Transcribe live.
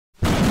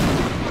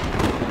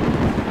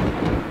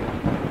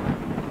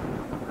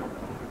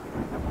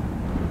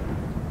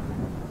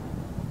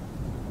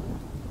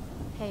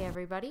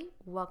everybody.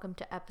 Welcome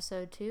to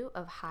episode 2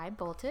 of High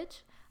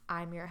Boltage.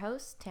 I'm your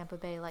host, Tampa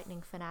Bay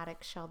Lightning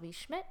fanatic Shelby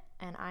Schmidt,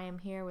 and I am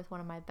here with one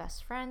of my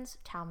best friends,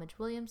 Talmadge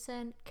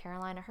Williamson,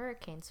 Carolina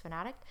Hurricanes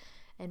fanatic,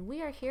 and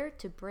we are here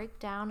to break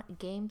down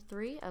Game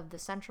 3 of the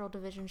Central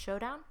Division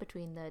Showdown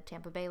between the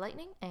Tampa Bay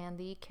Lightning and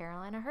the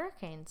Carolina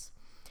Hurricanes.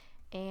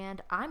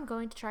 And I'm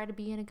going to try to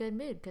be in a good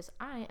mood because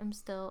I am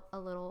still a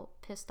little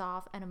pissed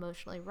off and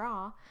emotionally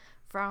raw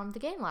from the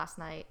game last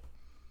night.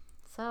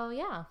 So,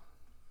 yeah.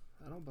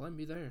 I don't blame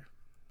you there.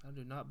 I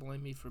do not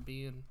blame you for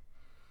being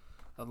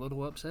a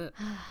little upset.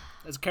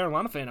 As a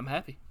Carolina fan, I'm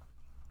happy.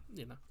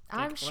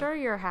 I'm sure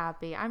you're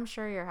happy.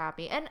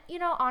 And,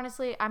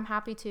 honestly, I'm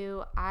happy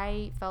too.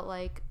 I felt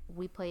like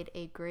we played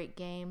a great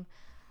game.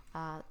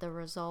 The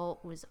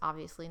result was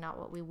obviously not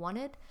what we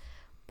wanted,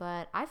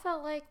 but I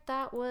felt like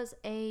that was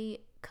a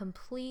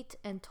complete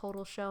and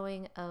total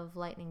showing of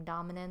Lightning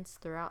dominance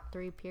throughout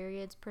 3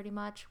 periods pretty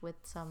much, with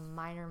some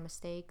minor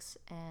mistakes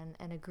and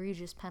an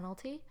egregious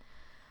penalty.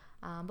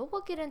 But we'll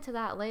get into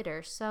that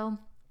later. So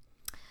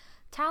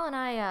Tal and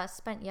I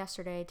spent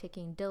yesterday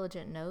taking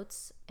diligent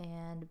notes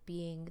and,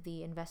 being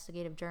the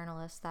investigative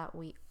journalists that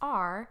we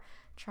are,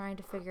 trying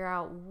to figure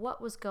out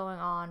what was going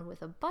on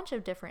with a bunch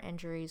of different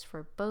injuries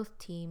for both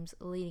teams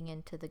leading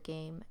into the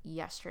game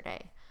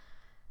yesterday.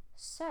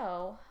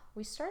 So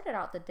we started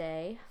out the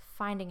day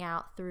finding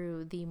out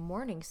through the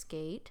morning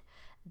skate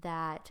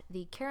that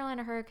the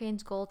Carolina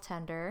Hurricanes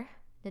goaltender,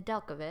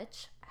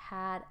 Nedeljkovic,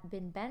 had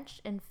been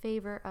benched in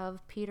favor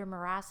of Peter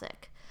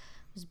Mrazek.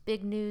 It was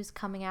big news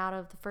coming out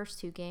of the first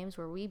 2 games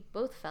where we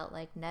both felt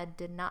like Ned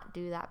did not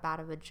do that bad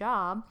of a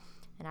job.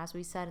 And as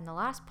we said in the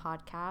last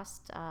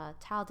podcast,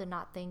 Tal did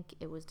not think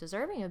it was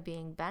deserving of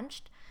being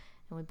benched.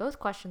 And we both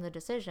questioned the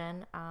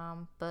decision,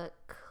 but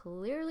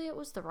clearly it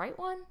was the right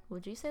one.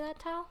 Would you say that,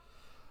 Tal?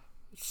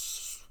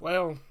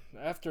 Well,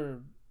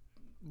 after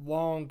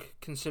long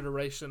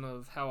consideration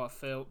of how I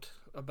felt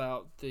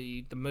about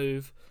the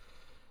move,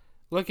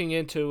 looking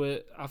into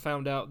it, I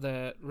found out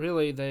that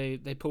really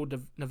they pulled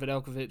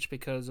Nedeljkovic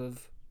because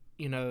of,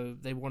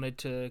 they wanted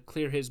to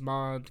clear his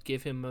mind,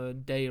 give him a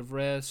day of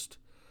rest.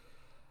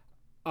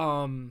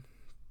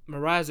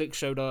 Mrazek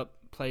showed up,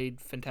 played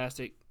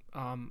fantastic.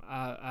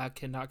 I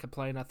cannot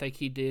complain. I think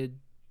he did,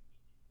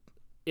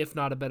 if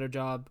not a better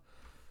job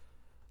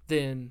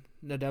than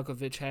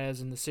Nedeljkovic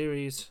has in the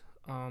series.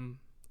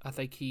 I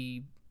think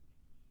he,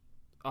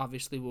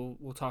 obviously,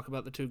 we'll talk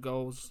about the 2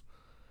 goals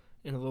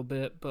in a little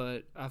bit,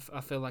 but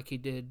I feel like he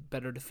did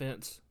better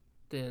defense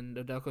than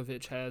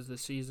Nedeljkovic has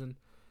this season.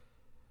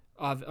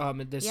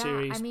 Series.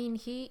 Yeah, I mean,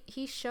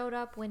 he showed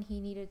up when he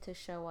needed to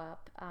show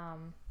up.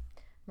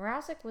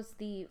 Mrazek was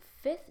the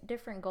 5th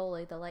different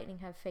goalie the Lightning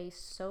have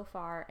faced so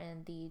far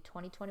in the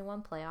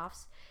 2021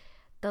 playoffs.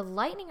 The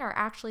Lightning are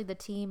actually the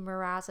team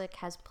Mrazek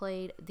has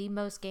played the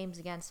most games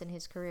against in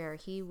his career.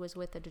 He was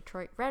with the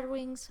Detroit Red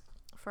Wings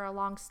for a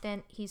long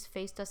stint. He's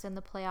faced us in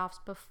the playoffs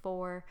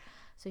before,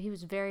 so he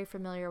was very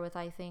familiar with,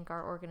 I think,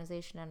 our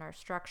organization and our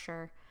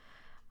structure.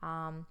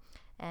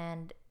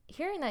 And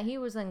hearing that he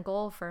was in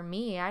goal for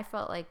me, I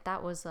felt like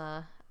that was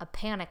a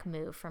panic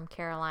move from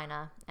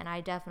Carolina. And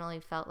I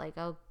definitely felt like,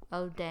 oh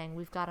dang,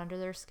 we've got under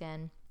their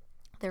skin.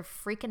 They're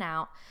freaking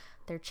out.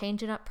 They're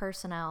changing up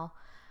personnel.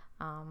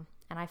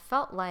 And I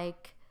felt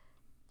like,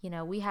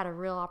 we had a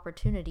real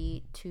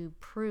opportunity to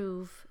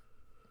prove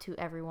to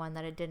everyone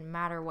that it didn't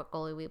matter what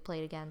goalie we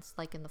played against,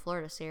 like in the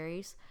Florida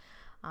series.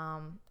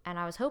 And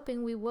I was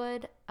hoping we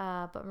would,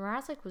 but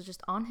Mrazek was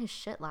just on his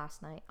shit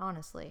last night,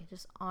 honestly.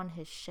 Just on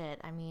his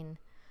shit. I mean,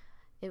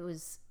 it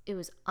was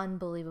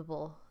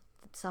unbelievable,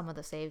 some of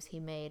the saves he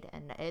made,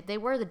 and they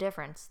were the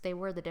difference. They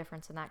were the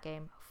difference in that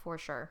game, for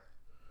sure.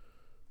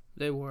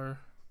 They were.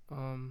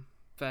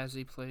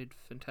 Vazzy played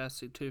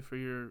fantastic too for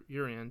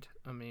your end.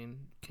 I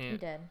mean, He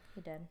did.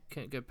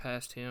 Can't get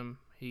past him.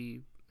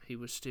 He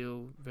was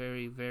still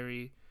very,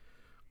 very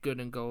good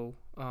in goal.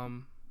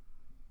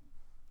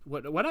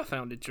 What I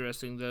found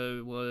interesting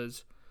though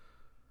was,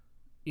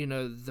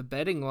 the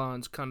betting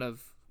lines kind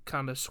of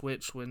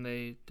switched when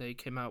they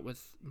came out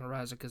with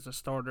Mrazek as a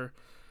starter.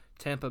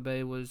 Tampa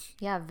Bay was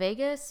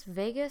Vegas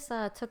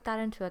took that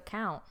into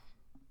account.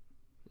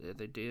 Yeah,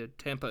 they did.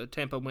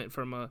 Tampa went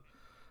from a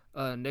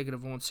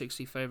negative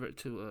 160 favorite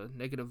to a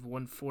negative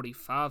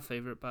 145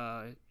 favorite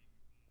by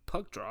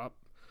puck drop,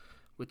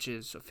 which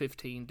is a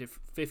 15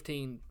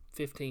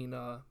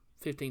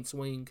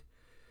 swing.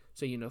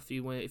 So,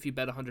 if you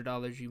bet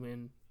 $100, you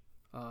win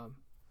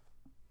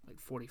like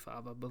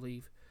 45, I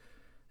believe,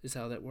 is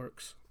how that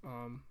works.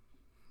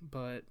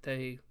 But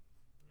they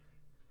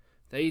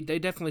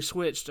definitely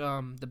switched.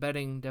 The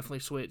betting definitely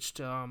switched.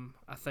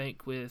 I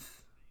think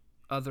with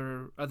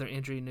other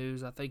injury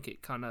news, I think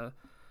it kind of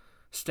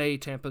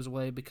stayed Tampa's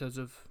way because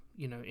of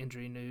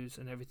injury news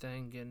and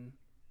everything, and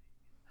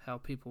how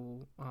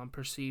people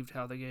perceived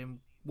how the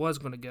game was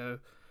going to go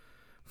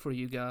for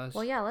you guys.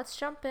 Well, yeah, let's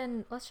jump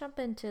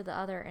into the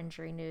other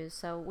injury news.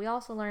 So we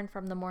also learned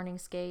from the morning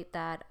skate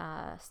that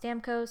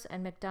Stamkos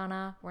and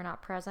McDonough were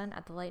not present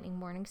at the Lightning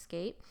morning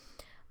skate.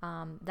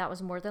 That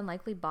was more than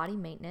likely body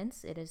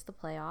maintenance. It is the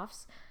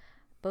playoffs.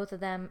 Both of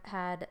them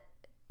had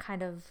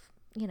kind of,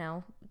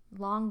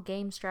 long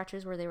game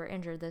stretches where they were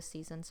injured this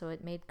season, so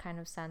it made kind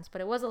of sense.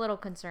 But it was a little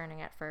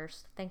concerning at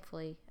first.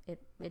 Thankfully, it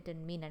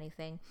didn't mean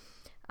anything.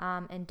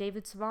 And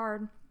David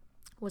Savard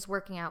was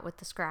working out with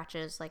the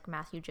scratches like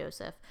Matthew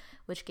Joseph,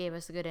 which gave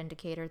us a good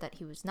indicator that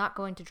he was not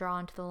going to draw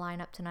into the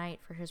lineup tonight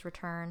for his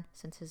return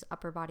since his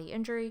upper body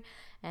injury,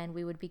 and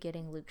we would be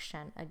getting Luke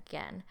Shen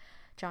again.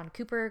 John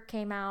Cooper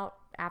came out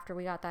after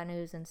we got that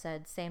news and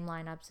said same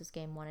lineups as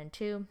game 1 and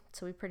 2,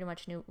 so we pretty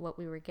much knew what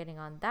we were getting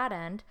on that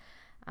end.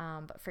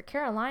 But for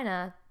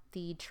Carolina,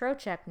 the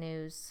Trocheck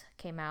news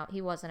came out.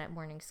 He wasn't at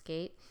morning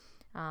skate.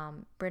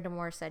 Brenda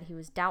Moore said he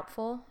was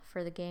doubtful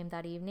for the game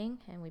that evening,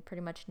 and we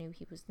pretty much knew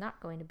he was not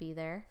going to be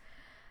there.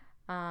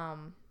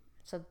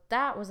 So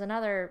that was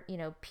another,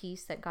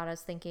 piece that got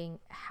us thinking,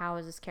 how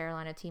is this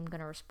Carolina team going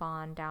to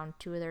respond down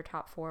 2 of their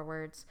top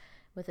forwards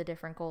with a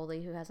different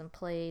goalie who hasn't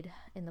played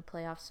in the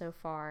playoffs so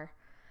far?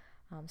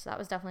 So that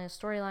was definitely a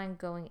storyline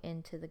going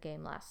into the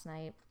game last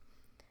night.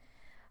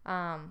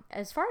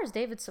 As far as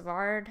David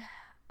Savard,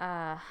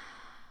 I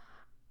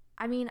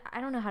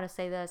don't know how to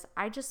say this.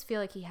 I just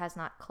feel like he has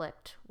not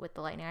clicked with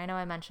the Lightning. I know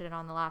I mentioned it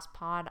on the last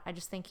pod. I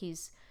just think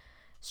he's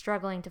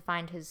struggling to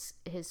find his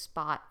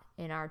spot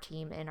in our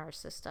team, in our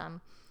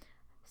system.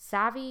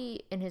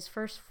 Savvy, in his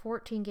first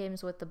 14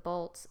 games with the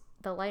Bolts,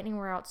 the Lightning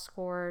were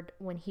outscored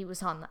when he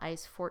was on the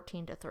ice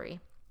 14-3.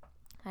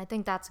 I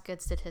think that's a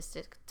good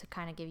statistic to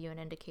kind of give you an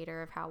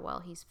indicator of how well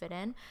he's fit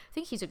in. I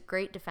think he's a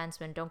great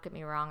defenseman, don't get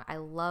me wrong. I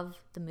love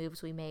the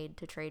moves we made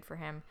to trade for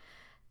him.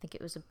 I think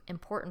it was an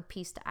important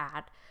piece to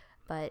add.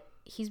 But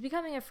he's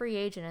becoming a free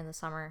agent in the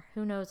summer.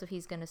 Who knows if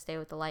he's going to stay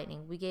with the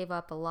Lightning. We gave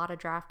up a lot of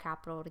draft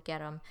capital to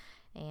get him,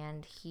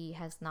 and he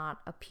has not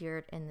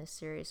appeared in this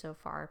series so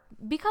far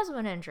because of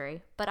an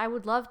injury. But I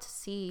would love to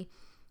see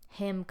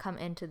him come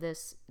into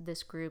this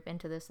group,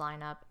 into this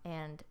lineup,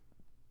 and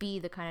be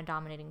the kind of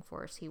dominating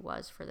force he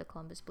was for the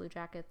Columbus Blue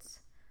Jackets.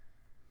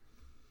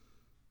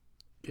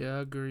 Yeah, I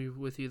agree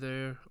with you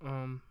there.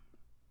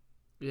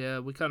 Yeah,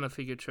 we kind of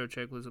figured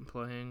Trocheck wasn't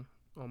playing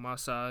on my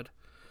side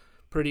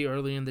pretty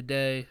early in the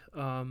day.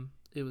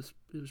 It was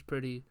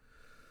pretty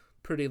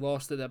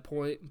lost at that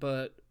point,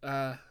 but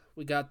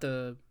we got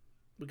the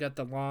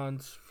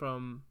lines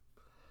from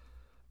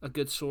a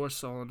good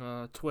source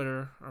on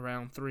Twitter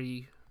around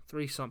 3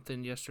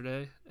 something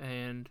yesterday,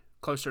 and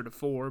closer to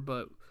 4,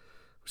 but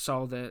we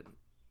saw that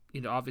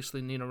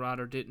obviously Nino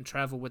Ryder didn't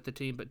travel with the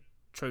team, but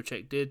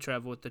Trocheck did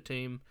travel with the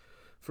team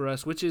for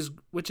us, which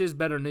is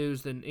better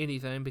news than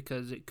anything,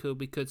 because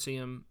we could see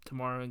him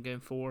tomorrow in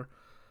game 4.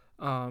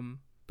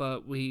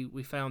 But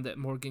we found that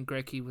Morgan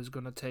Grecki was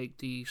going to take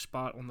the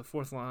spot on the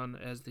 4th line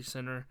as the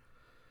center,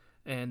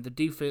 and the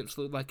defense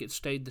looked like it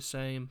stayed the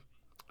same.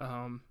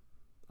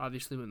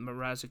 Obviously with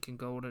Mrazek and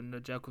Gold and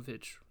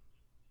Nedeljkovic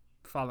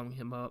following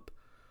him up,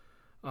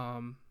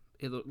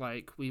 it looked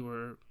like we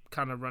were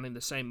kind of running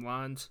the same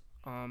lines.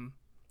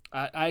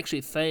 I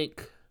actually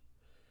think,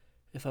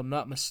 if I'm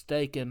not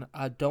mistaken,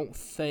 I don't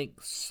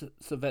think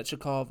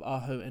Svechnikov,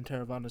 Aho, and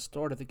Taravana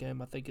started the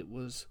game. I think it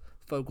was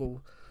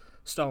Fogle,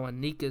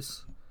 Stalin,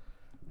 Nikas,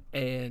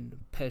 and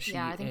Pesci.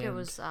 Yeah, I think it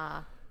was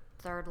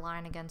third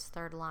line against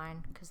third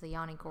line, because the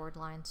Yanni Gord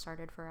line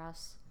started for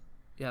us.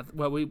 Yeah,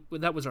 well,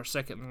 that was our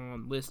second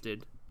line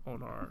listed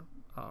on our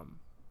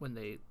when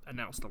they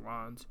announced the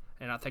lines,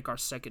 and I think our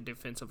second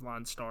defensive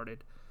line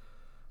started.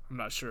 I'm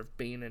not sure if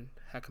Bean and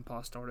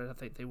Hakanpää started. I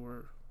think they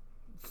were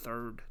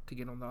third to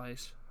get on the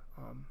ice.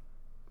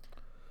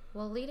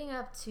 Well, leading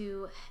up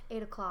to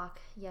 8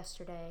 o'clock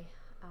yesterday,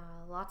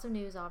 lots of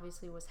news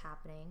obviously was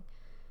happening.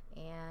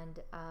 And,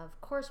 of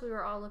course, we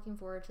were all looking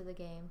forward to the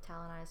game.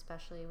 Tal and I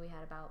especially. We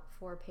had about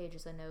 4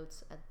 pages of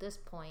notes at this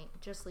point,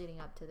 just leading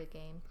up to the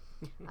game,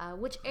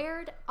 which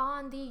aired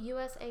on the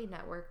USA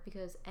Network,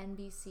 because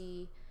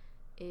NBC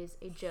is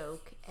a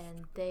joke,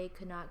 and they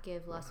could not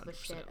give less of a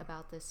shit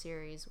about this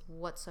series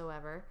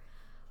whatsoever,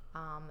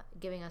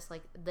 giving us,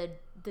 like,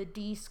 the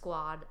D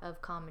squad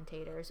of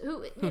commentators,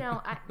 who,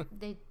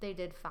 they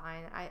did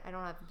fine. I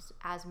don't have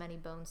as many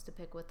bones to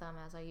pick with them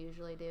as I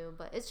usually do,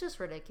 but it's just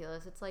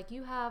ridiculous. It's like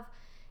you have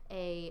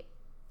a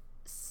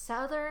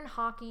Southern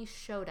Hockey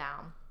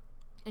Showdown,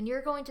 and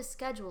you're going to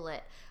schedule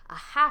it a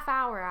half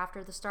hour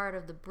after the start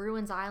of the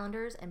Bruins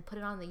Islanders and put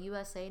it on the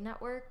USA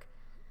Network.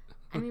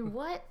 I mean,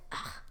 what?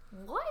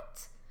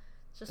 What?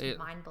 It's just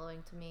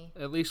mind-blowing to me.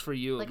 At least for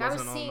you, like, it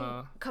wasn't I was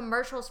seeing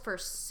commercials for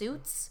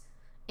Suits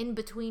in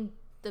between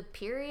the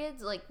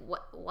periods. Like,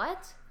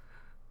 what?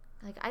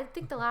 Like, I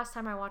think the last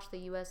time I watched the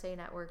USA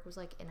Network was,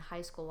 like, in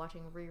high school,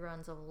 watching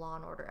reruns of Law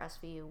 & Order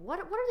SVU. What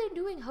are they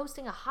doing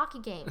hosting a hockey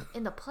game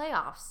in the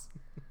playoffs?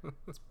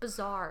 It's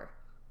bizarre.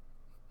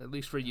 At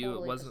least for you,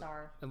 totally it wasn't.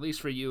 Bizarre. At least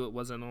for you, it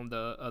wasn't on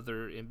the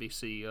other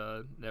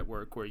NBC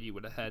network, where you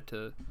would have had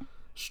to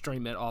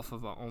stream it off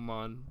of an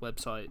online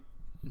website.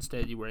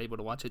 Instead, you were able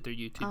to watch it through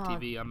YouTube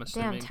TV. I'm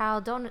assuming.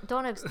 Damn, Tal,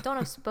 don't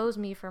expose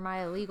me for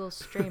my illegal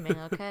streaming,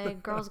 okay?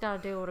 Girls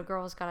gotta do what a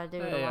girl's gotta do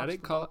to watch the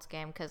Bolts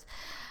game, because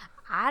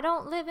I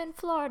don't live in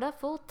Florida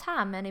full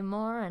time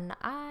anymore, and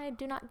I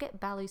do not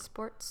get Bally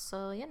Sports.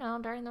 So,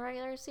 during the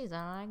regular season,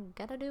 I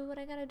gotta do what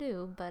I gotta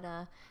do. But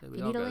if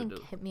you need a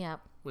link, hit me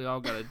up. We all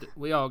gotta do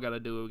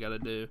what we gotta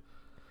do.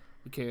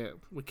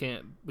 We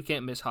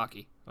can't miss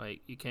hockey.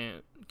 Like, you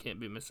can't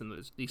be missing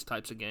these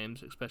types of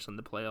games, especially in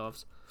the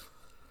playoffs.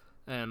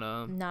 And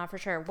nah, for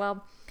sure.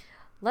 Well,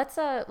 let's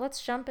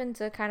jump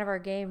into kind of our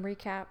game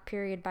recap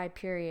period by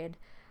period.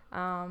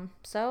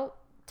 So,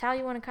 Tal,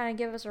 you want to kind of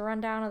give us a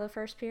rundown of the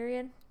first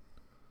period?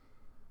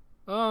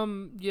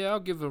 Yeah, I'll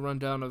give a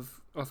rundown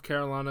of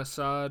Carolina's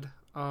side.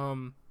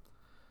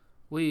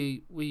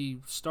 We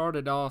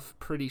started off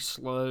pretty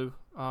slow.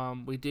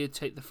 We did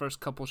take the first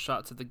couple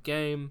shots of the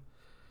game.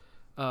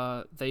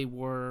 They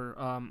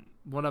were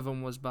one of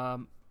them was by,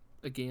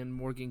 again,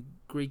 Morgan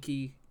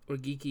Geeky.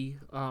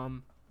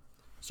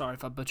 Sorry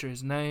if I butcher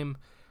his name.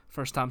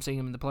 First time seeing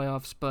him in the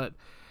playoffs, but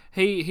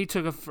he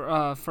took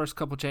a first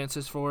couple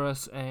chances for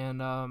us, and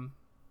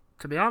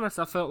to be honest,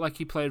 I felt like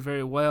he played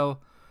very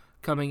well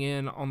coming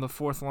in on the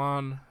fourth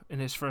line in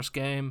his first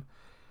game.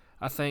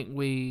 I think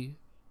we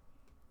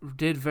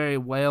did very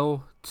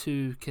well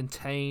to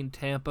contain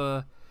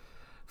Tampa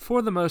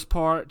for the most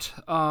part.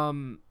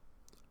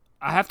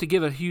 I have to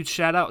give a huge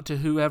shout out to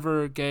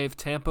whoever gave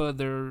Tampa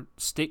their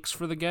sticks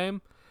for the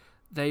game.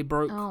 They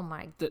broke. Oh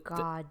my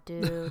God,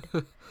 dude.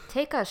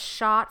 Take a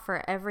shot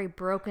for every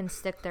broken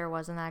stick there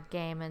was in that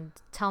game and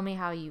tell me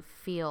how you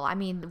feel. I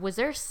mean, was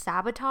there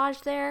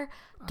sabotage there?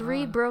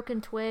 3 broken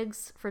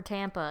twigs for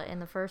Tampa in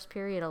the first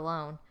period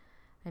alone.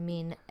 I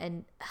mean,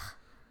 and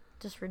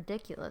just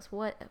ridiculous.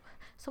 What?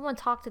 Someone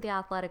talked to the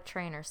athletic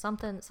trainer.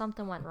 Something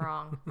went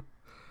wrong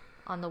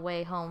on the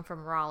way home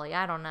from Raleigh.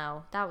 I don't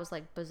know. That was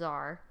like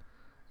bizarre.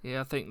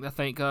 Yeah, I think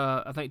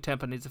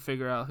Tampa needs to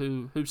figure out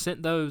who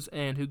sent those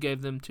and who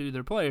gave them to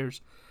their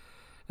players.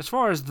 As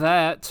far as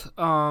that,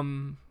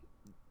 the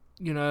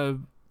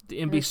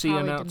NBC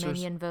announcers,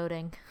 Dominion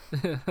voting.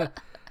 the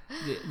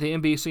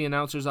NBC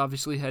announcers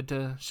obviously had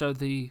to show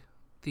the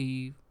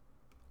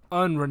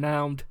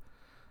unrenowned.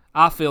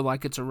 I feel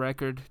like it's a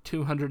record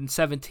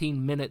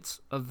 217 minutes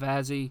of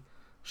Vazzy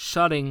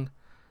shutting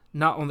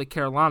not only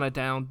Carolina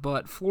down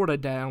but Florida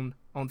down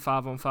on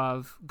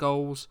 5-on-5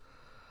 goals.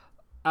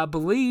 I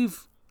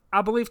believe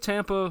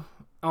Tampa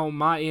on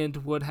my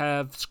end would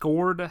have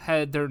scored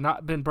had there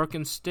not been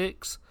broken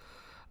sticks.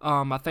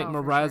 I think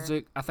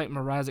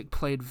Mrazek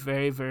played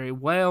very, very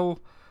well.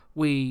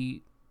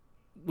 We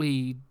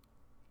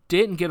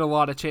didn't get a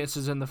lot of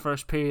chances in the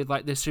first period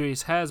like this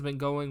series has been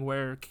going,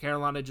 where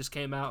Carolina just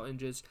came out and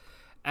just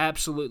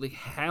absolutely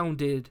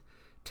hounded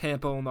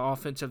Tampa on the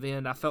offensive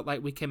end. I felt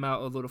like we came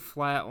out a little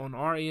flat on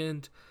our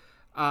end.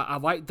 I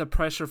liked the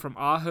pressure from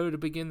Aho to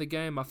begin the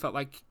game. I felt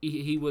like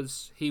he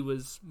was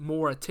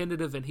more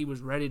attentive and he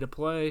was ready to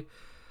play.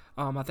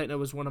 I think that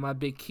was one of my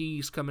big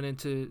keys coming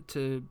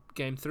into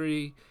Game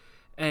 3.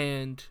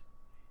 And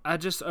I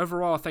just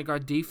overall I think our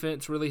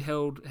defense really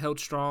held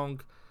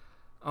strong.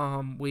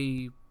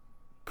 We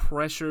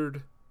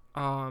pressured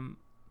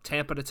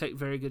Tampa to take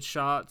very good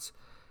shots,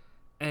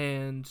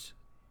 and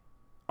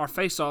our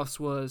face-offs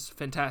was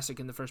fantastic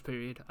in the first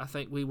period. I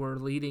think we were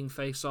leading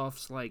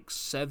face-offs like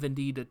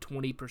 70 to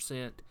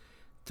 20%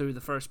 through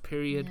the first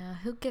period. Yeah,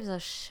 who gives a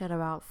shit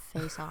about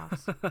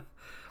face-offs?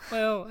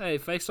 Well, hey,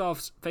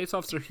 face-offs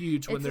are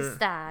huge when they're...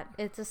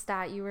 It's a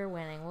stat. You were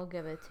winning. We'll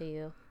give it to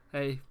you.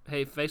 Hey,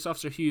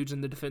 face-offs are huge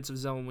in the defensive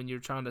zone when you're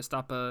trying to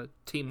stop a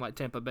team like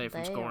Tampa Bay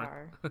from scoring.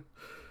 They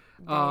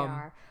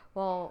are.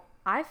 Well,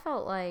 I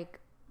felt like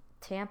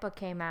Tampa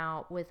came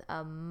out with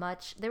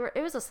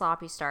it was a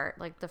sloppy start.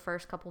 Like the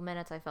first couple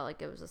minutes I felt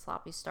like it was a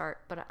sloppy start,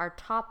 but our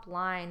top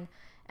line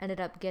ended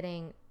up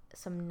getting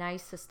some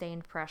nice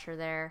sustained pressure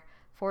there,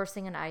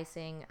 forcing an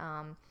icing.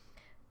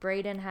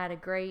 Braden had a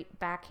great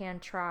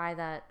backhand try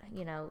that,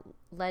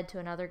 led to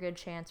another good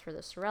chance for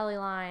the Sorelli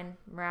line.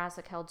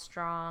 Mrazek held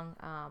strong.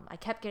 I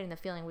kept getting the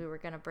feeling we were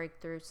going to break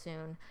through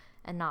soon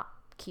and not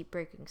keep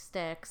breaking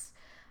sticks.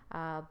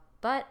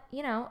 But,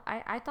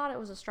 I thought it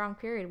was a strong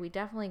period. We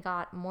definitely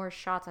got more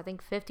shots. I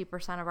think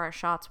 50% of our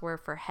shots were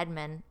for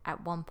Hedman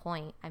at one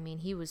point. I mean,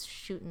 he was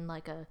shooting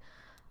like the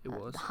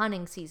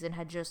hunting season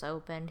had just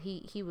opened.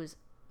 He was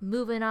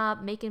moving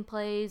up, making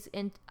plays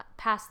in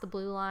past the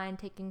blue line,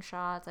 taking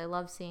shots. I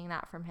love seeing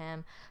that from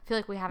him. I feel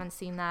like we haven't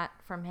seen that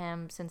from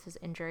him since his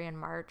injury in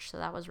March, so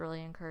that was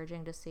really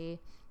encouraging to see.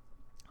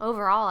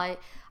 Overall,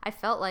 I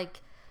felt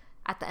like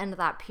at the end of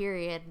that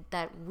period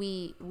that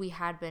we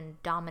had been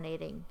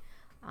dominating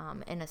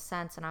in a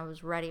sense, and I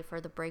was ready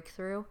for the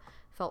breakthrough.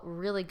 Felt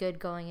really good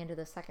going into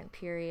the second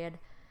period,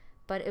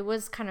 but it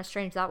was kind of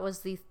strange. That was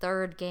the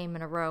third game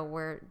in a row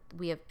where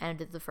we have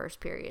ended the first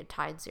period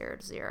tied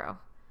 0-0.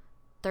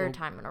 Third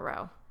time in a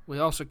row. We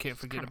also can't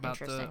forget about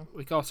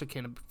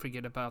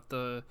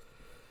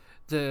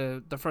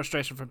the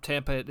frustration from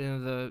Tampa at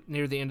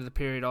near the end of the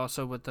period.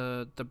 Also with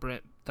the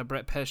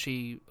Brett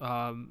Pesce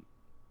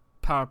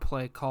power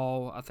play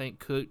call. I think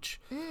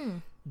Cooch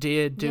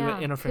did do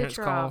an interference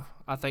call.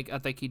 I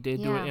think he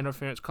did do an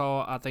interference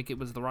call. I think it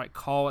was the right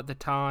call at the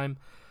time.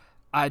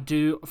 I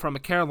do, from a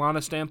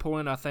Carolina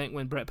standpoint, I think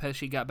when Brett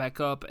Pesce got back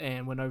up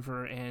and went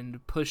over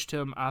and pushed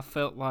him, I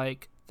felt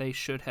like they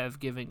should have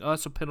given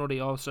us a penalty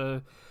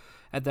also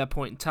at that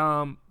point in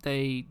time.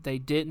 They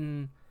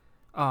didn't,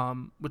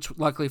 which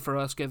luckily for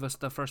us gave us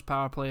the first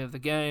power play of the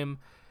game,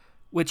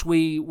 which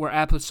we were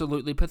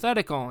absolutely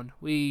pathetic on.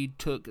 We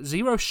took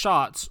 0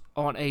 shots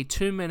on a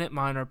 2-minute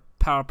minor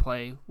power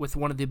play with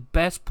one of the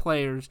best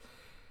players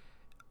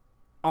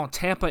on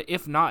Tampa,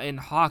 if not in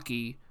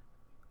hockey,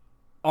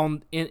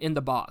 in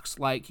the box.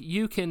 Like,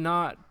 you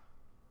cannot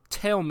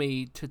tell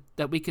me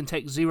that we can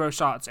take 0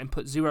 shots and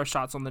put 0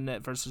 shots on the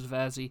net versus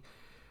Vazzy.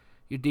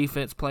 Your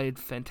defense played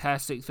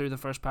fantastic through the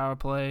first power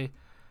play.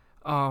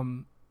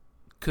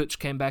 Kutch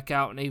came back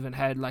out and even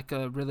had like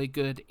a really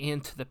good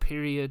end to the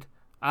period.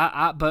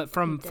 But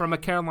from a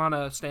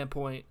Carolina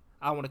standpoint,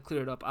 I want to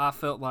clear it up. I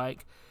felt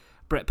like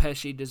Brett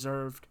Pesce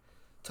deserved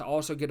to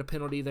also get a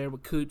penalty there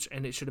with Kutch,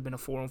 and it should have been a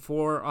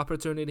 4-on-4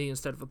 opportunity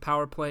instead of a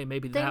power play.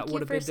 Maybe that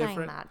would have been different. Thank you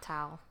for saying that,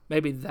 Tal.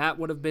 Maybe that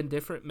would have been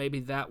different.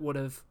 Maybe that would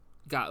have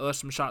got us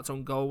some shots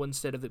on goal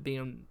instead of it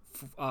being,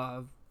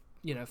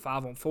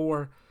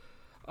 5-on-4.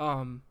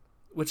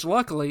 Which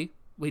luckily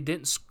we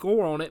didn't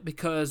score on it,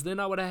 because then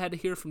I would have had to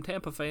hear from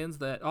Tampa fans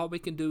that all we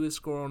can do is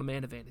score on the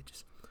man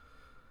advantages.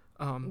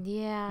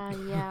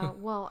 Yeah.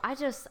 Well,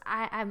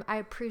 I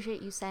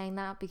appreciate you saying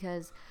that,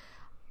 because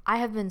I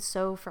have been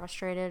so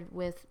frustrated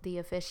with the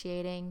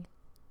officiating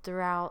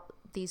throughout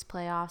these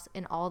playoffs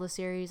in all the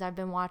series I've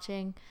been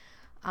watching.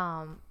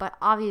 But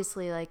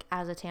obviously, like,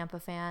 as a Tampa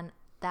fan,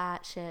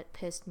 that shit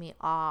pissed me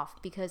off,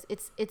 because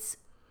it's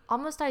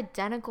almost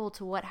identical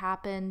to what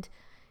happened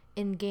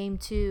in game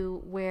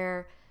 2,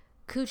 where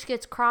Kutch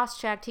gets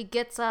cross-checked. He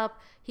gets up,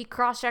 he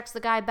cross-checks the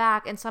guy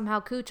back, and somehow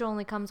Kutch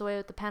only comes away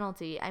with the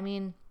penalty. I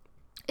mean,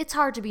 it's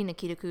hard to be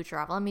Nikita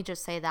Kucherov. Let me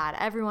just say that.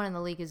 Everyone in the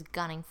league is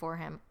gunning for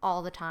him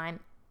all the time,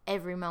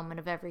 every moment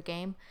of every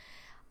game.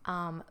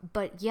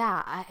 But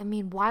yeah, I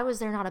mean, why was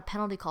there not a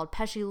penalty called?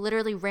 Pesce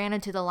literally ran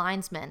into the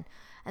linesman,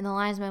 and the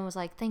linesman was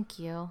like, "Thank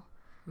you.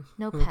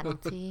 No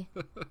penalty.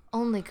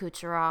 Only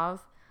Kucherov."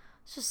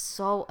 It's just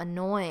so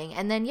annoying.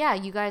 And then, yeah,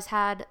 you guys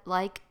had,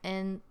 like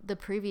in the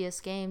previous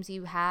games,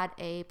 you had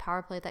a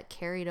power play that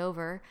carried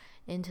over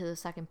into the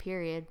second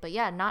period. But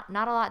yeah, not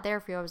a lot there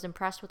for you. I was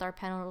impressed with our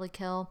penalty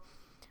kill.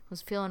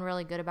 Was feeling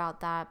really good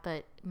about that,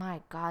 but my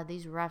God,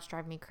 these refs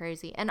drive me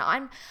crazy. And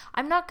I'm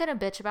not gonna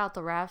bitch about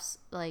the refs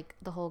like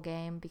the whole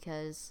game,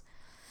 because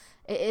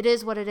it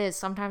is what it is.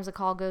 Sometimes the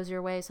call goes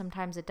your way,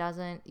 sometimes it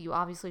doesn't. You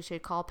obviously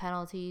should call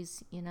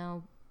penalties,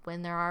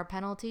 when there are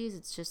penalties.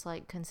 It's just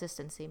like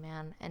consistency,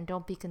 man. And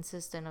don't be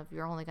consistent if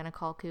you're only gonna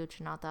call Cooch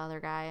and not the other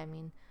guy. I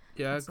mean,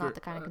 yeah, it's not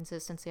the kind of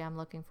consistency I'm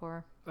looking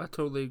for. I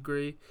totally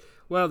agree.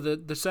 Well,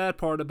 the sad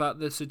part about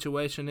this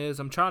situation is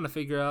I'm trying to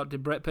figure out,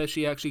 did Brett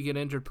Pesce actually get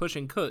injured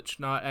pushing Kutch,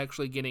 not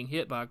actually getting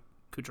hit by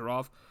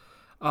Kucherov?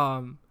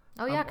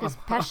 Because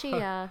Pesce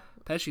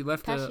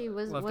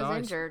was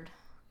injured.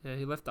 Yeah,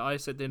 he left the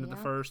ice at the end of the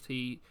first.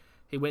 He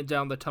went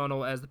down the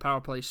tunnel as the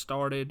power play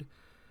started,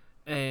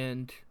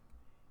 and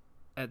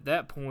at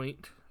that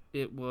point,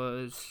 it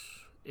was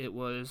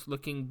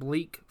looking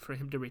bleak for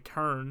him to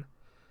return,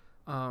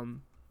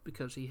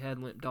 because he had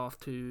limped off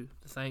to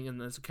the thing.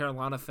 And as a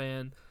Carolina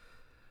fan,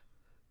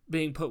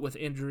 being put with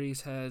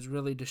injuries has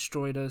really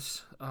destroyed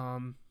us.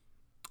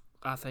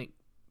 I think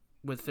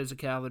with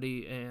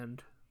physicality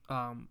and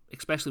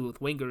especially with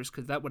wingers,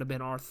 because that would have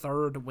been our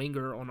third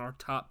winger on our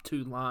top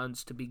 2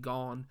 lines to be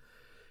gone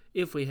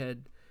if we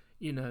had,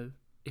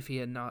 if he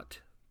had not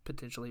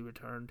potentially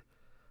returned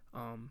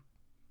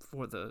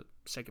for the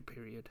second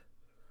period.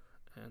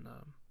 And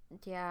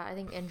yeah, I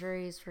think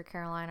injuries for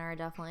Carolina are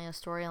definitely a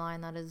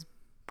storyline that has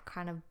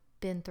kind of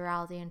been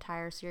throughout the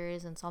entire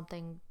series, and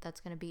something that's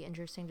going to be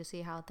interesting to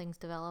see how things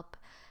develop,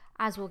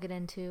 as we'll get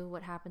into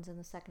what happens in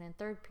the second and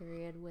third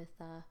period with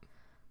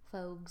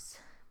Fogues.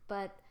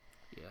 But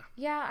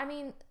yeah, I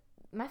mean,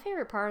 my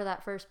favorite part of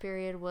that first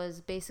period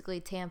was basically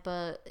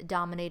Tampa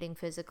dominating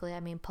physically. I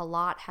mean,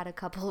 Palat had a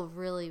couple of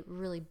really,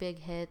 really big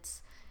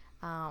hits,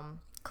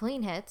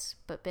 clean hits,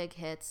 but big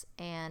hits.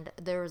 And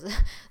there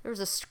was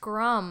a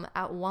scrum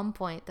at one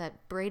point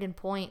that Braden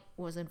Point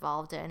was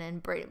involved in,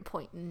 and Braden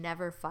Point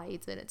never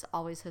fights, and it's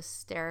always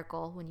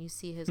hysterical when you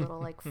see his little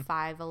like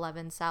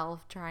 5'11"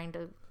 self trying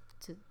to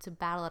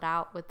battle it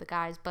out with the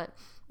guys. But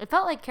it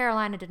felt like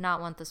Carolina did not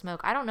want the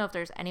smoke. I don't know if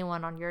there's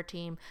anyone on your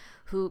team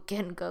who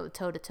can go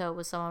toe-to-toe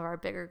with some of our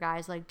bigger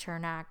guys like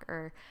Chernak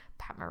or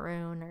Pat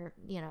Maroon or,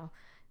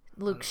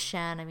 Luke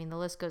Shen. I mean, the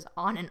list goes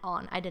on and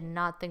on. I did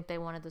not think they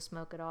wanted the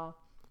smoke at all.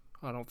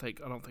 I don't think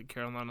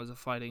Carolina's a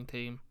fighting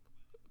team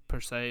per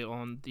se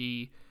on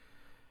the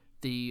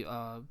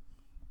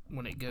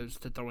when it goes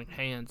to throwing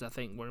hands. I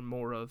think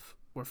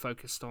we're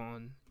focused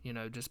on,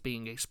 just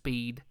being a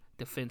speed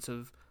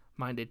defensive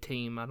minded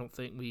team. I don't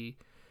think we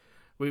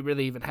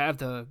really even have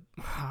the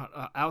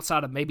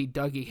outside of maybe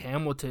Dougie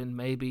Hamilton,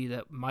 maybe,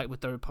 that might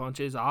would throw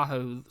punches.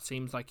 Aho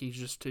seems like he's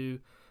just too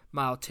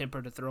mild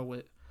tempered to throw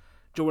it.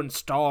 Jordan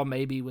Stahl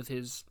maybe with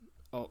his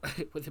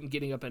with him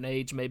getting up in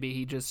age, maybe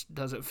he just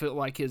doesn't feel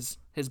like his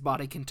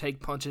body can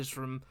take punches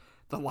from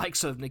the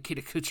likes of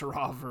Nikita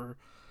Kucherov or,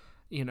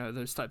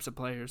 those types of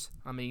players.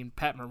 I mean,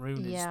 Pat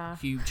Maroon is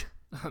huge.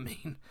 I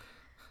mean,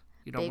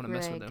 you don't want to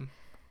mess with him.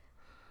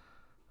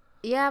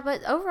 Yeah,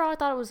 but overall I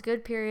thought it was a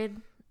good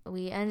period.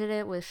 We ended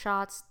it with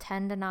shots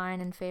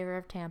 10-9 in favor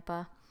of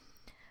Tampa.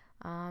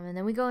 And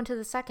then we go into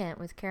the second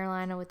with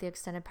Carolina with the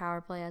extended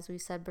power play. As we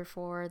said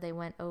before, they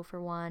went 0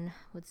 for 1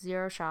 with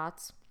 0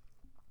 shots.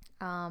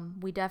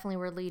 We definitely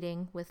were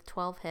leading with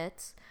 12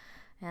 hits.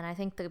 And I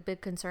think the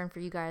big concern for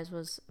you guys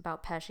was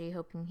about Pesce,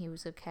 hoping he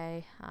was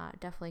okay.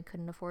 Definitely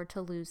couldn't afford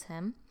to lose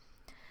him.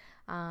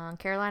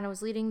 Carolina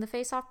was leading the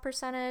faceoff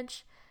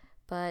percentage,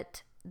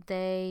 but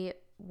they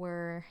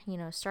were,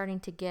 starting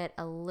to get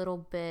a little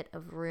bit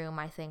of room,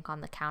 I think,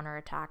 on the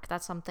counterattack.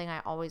 That's something I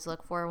always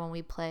look for when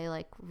we play,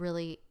 like,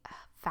 really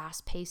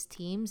fast-paced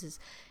teams is,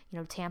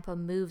 Tampa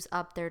moves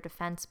up their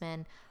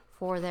defensemen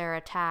for their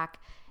attack,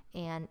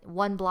 and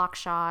one block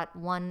shot,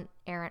 one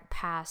errant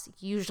pass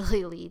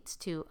usually leads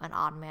to an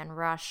odd man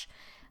rush.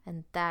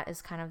 And that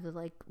is kind of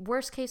the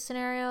worst case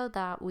scenario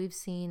that we've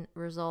seen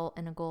result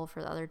in a goal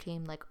for the other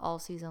team all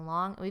season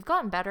long. We've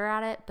gotten better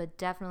at it, but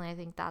definitely I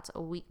think that's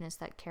a weakness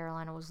that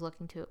Carolina was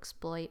looking to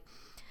exploit.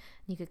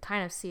 You could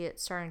kind of see it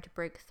starting to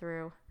break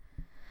through.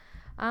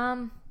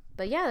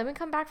 But yeah, then we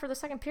come back for the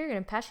second period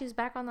and Pesce's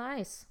back on the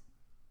ice.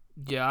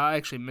 Yeah, I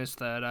actually missed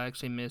that.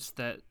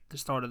 The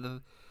start of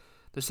the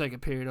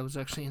second period. I was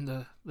actually in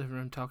the living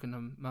room talking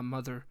to my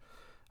mother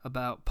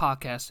about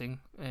podcasting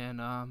and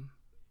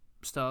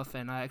stuff,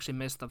 and I actually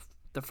missed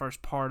the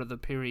first part of the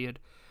period.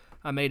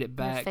 I made it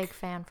back. You're a fake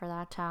fan for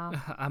that, Tal.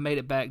 I made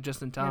it back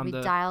just in time. You're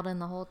gonna be dialed in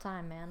the whole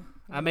time, man.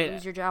 You'll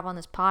lose your job on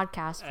this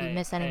podcast if you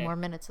miss any more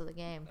minutes of the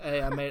game.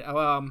 Hey, I made.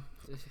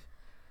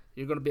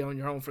 You're gonna be on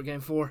your own for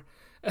Game 4.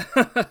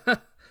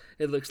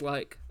 It looks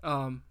like.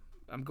 I'm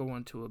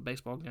going to a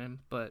baseball game,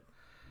 but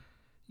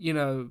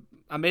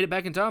I made it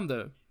back in time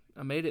though.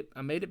 I made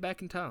it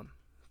back in time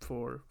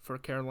for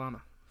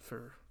Carolina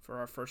for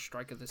our first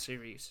strike of the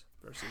series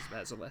versus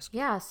Vasilevsky.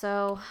 Yeah,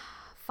 so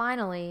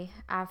finally,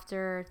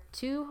 after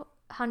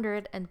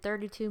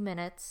 232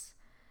 minutes,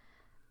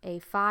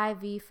 a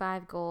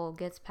 5v5 goal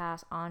gets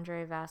past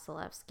Andrei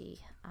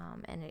Vasilevsky,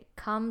 and it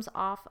comes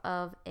off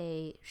of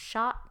a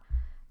shot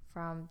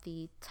from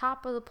the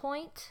top of the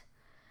point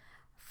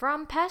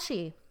from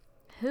Pesce,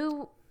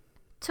 who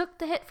took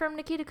the hit from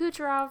Nikita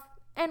Kucherov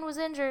and was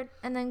injured,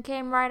 and then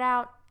came right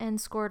out and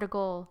scored a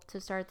goal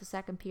to start the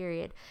second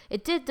period.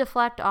 It did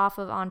deflect off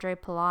of Andre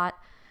Palat.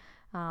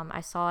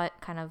 I saw it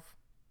kind of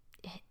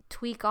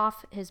tweak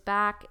off his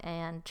back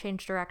and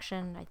change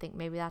direction. I think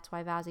maybe that's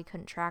why Vazzy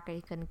couldn't track it.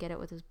 He couldn't get it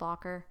with his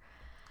blocker.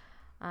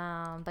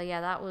 But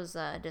yeah, that was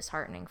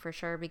disheartening for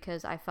sure,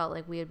 because I felt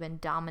like we had been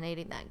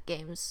dominating that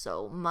game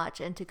so much,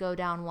 and to go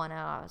down 1-0,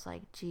 I was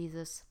like,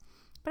 Jesus.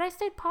 But I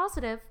stayed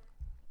positive.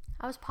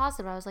 I was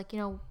positive. I was like,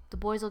 the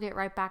boys will get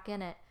right back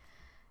in it.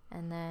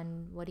 And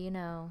then, what do you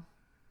know?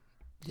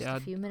 Just a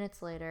few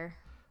minutes later,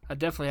 I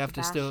definitely have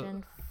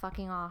Sebastian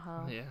fucking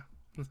Aho. Yeah.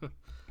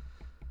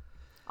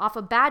 Off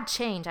a bad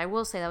change. I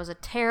will say that was a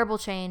terrible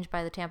change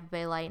by the Tampa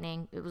Bay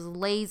Lightning. It was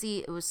lazy.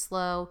 It was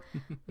slow.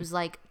 It was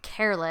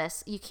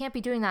careless. You can't be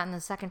doing that in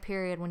the second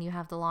period when you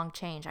have the long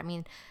change. I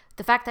mean,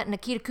 the fact that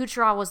Nikita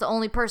Kucherov was the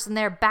only person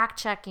there back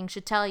checking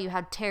should tell you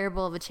how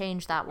terrible of a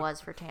change that was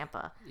for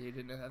Tampa. Your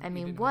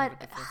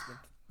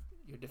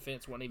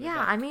defense wasn't even. Yeah,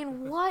 back. I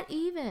mean, what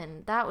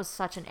even? That was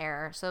such an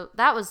error. So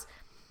that was,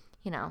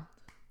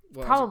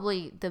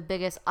 probably the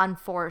biggest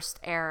unforced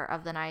error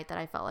of the night that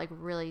I felt like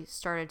really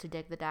started to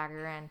dig the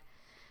dagger in.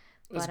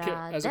 But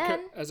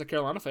as a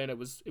Carolina fan, it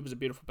was a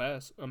beautiful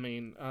pass. I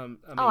mean,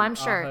 I'm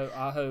sure.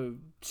 Aho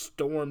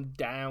stormed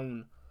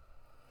down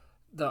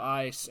the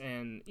ice,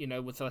 and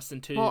with less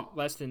than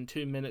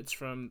 2 minutes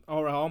from,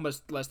 or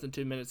almost less than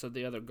 2 minutes of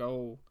the other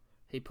goal,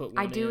 he put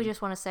one in.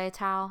 Just want to say,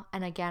 Tal,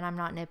 and again, I'm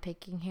not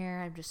nitpicking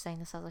here. I'm just saying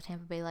this as a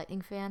Tampa Bay Lightning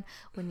fan.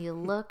 When you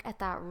look at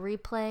that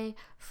replay,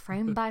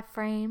 frame by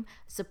frame,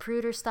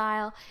 Zapruder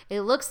style,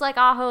 it looks like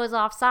Aho is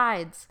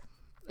offsides.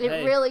 It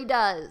really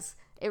does.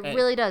 It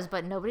really does.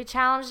 But nobody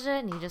challenged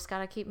it, and you just got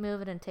to keep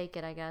moving and take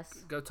it, I guess.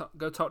 Go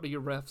talk to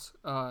your refs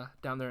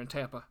down there in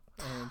Tampa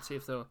and see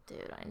if they'll.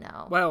 Dude, I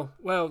know.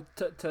 Well,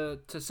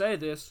 to say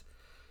this,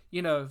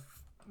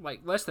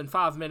 less than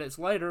 5 minutes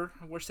later,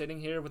 we're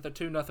sitting here with a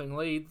 2-0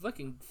 lead,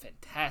 looking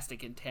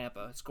fantastic in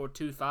Tampa. Scored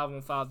 2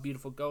 5-on-5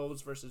 beautiful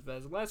goals versus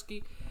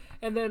Vasilevsky,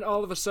 and then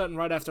all of a sudden,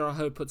 right after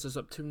Aho puts us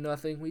up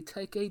 2-0, we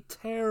take a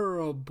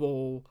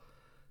terrible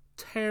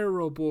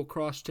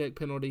cross-check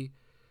penalty.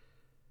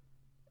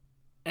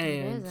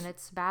 And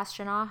it's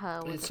Sebastian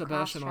Aho. It's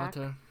Sebastian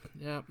Aho,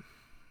 yep.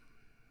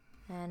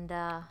 And,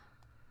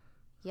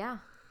 yeah.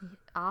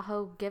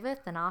 Aho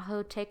giveth and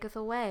Aho taketh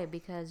away,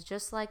 because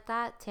just like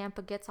that,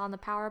 Tampa gets on the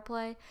power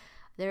play.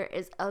 There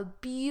is a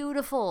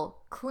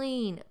beautiful,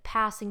 clean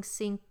passing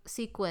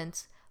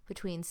sequence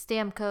between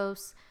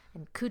Stamkos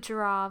and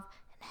Kucherov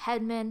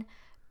and Hedman.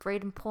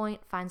 Braden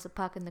Point finds the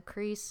puck in the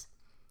crease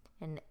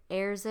and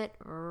airs it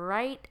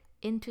right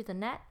into the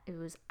net. It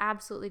was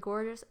absolutely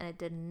gorgeous, and it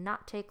did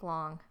not take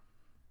long.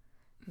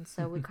 And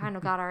so we kind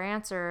of got our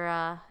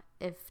answer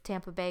if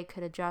Tampa Bay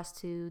could adjust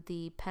to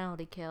the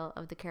penalty kill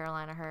of the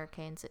Carolina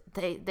Hurricanes.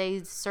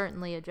 They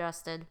certainly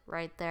adjusted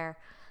right there.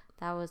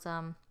 That was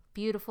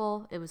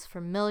beautiful. It was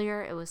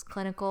familiar. It was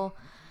clinical.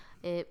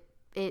 It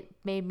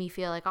made me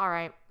feel like, all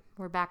right,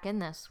 we're back in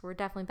this. We're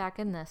definitely back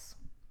in this.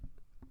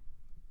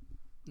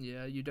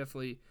 Yeah, you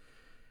definitely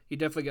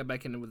got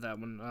back in with that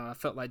one. I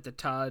felt like the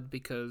Tide,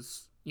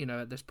 because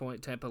at this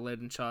point Tampa led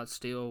in shots,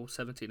 still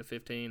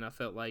 17-15. I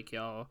felt like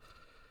y'all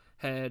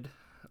had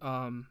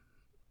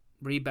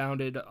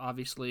rebounded.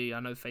 Obviously, I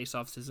know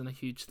faceoffs isn't a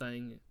huge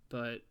thing,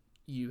 but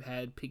you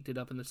had picked it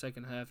up in the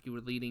second half. You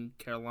were leading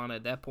Carolina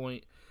at that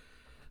point,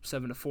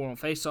 7-4 on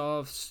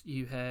faceoffs.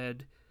 You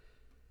had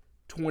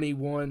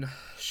 21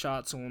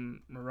 shots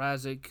on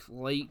Mrazek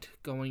late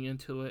going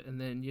into it, and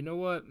then you know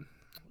what?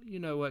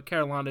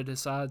 Carolina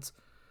decides,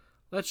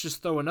 let's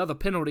just throw another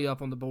penalty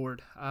up on the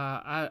board.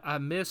 I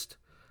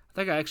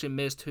think I actually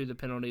missed who the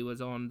penalty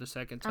was on the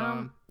second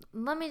time.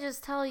 Let me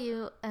just tell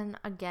you, and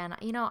again,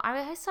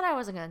 I said I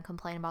wasn't going to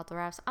complain about the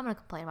refs. I'm going to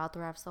complain about the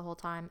refs the whole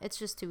time. It's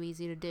just too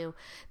easy to do.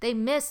 They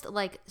missed,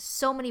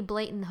 so many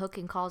blatant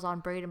hooking calls on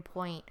Braden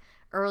Point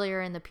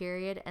earlier in the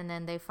period, and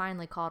then they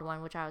finally called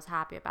one, which I was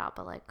happy about,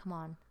 but, come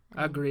on.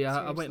 I agree.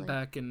 I went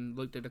back and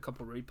looked at a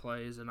couple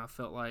replays, and I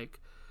felt like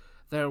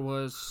there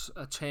was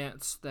a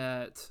chance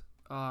that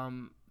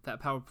that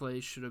power play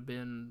should have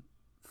been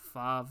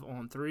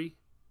 5-on-3.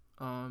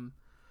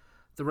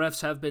 The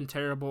refs have been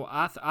terrible.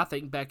 I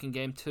think back in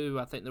game 2,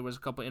 I think there was a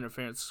couple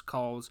interference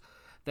calls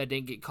that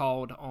didn't get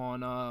called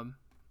on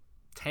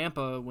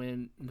Tampa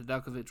when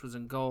Nedeljkovic was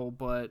in goal,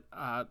 but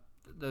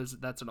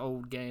that's an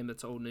old game.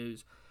 That's old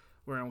news.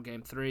 We're on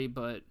game 3,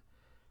 but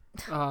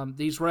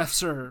these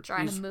refs are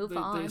trying to move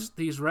on.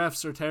 These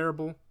refs are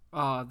terrible.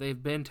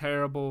 They've been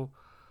terrible.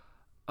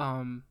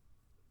 The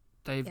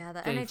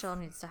NHL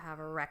needs to have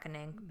a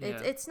reckoning. Yeah.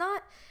 It's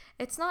not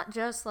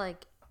just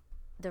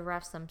the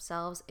refs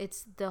themselves.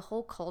 It's the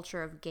whole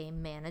culture of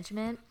game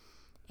management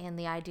and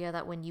the idea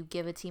that when you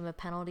give a team a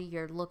penalty,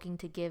 you're looking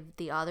to give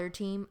the other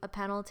team a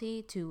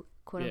penalty to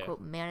quote unquote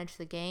manage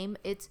the game.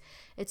 It's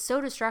so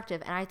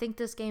destructive, and I think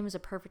this game is a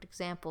perfect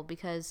example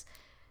because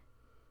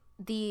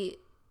the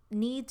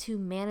need to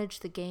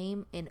manage the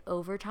game in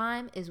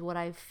overtime is what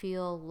I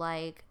feel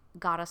like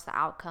got us the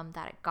outcome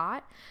that it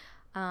got.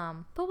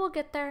 But we'll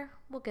get there.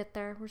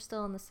 We're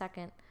still in the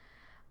second.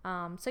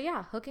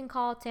 Hooking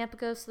call. Tampa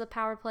goes to the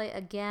power play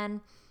again.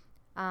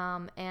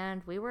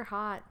 And we were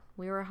hot.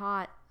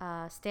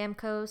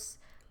 Stamkos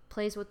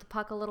plays with the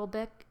puck a little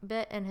bit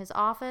in his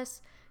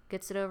office,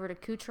 gets it over to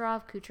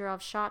Kucherov.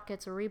 Kucherov's shot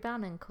gets a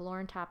rebound, and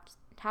Killorn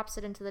taps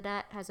it into the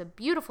net. Has a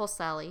beautiful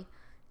celly.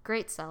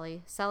 Great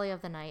celly. Celly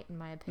of the night, in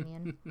my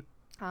opinion.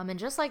 And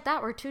just like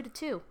that, we're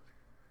 2-2.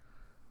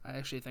 I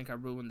actually think I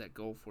ruined that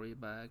goal for you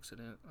by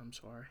accident. I'm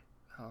sorry.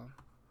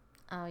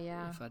 Oh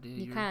yeah, if I did,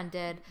 you kind of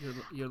did.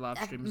 Your live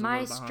stream is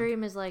my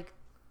stream is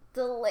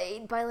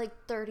delayed by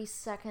 30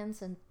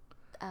 seconds, and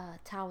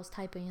Tal was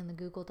typing in the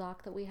Google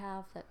Doc that we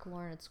have that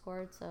Killorn had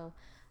scored, so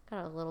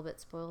got a little bit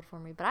spoiled for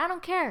me. But I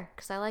don't care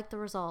because I like the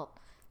result.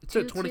 It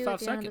took 25 at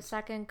the seconds. End of the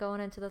second, going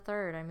into the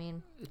third. I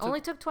mean,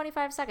 only took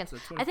 25 seconds.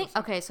 25 I think.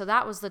 seconds. Okay, so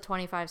that was the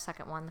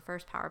 25-second one. The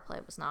first power play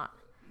was not.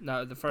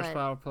 No, the first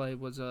power play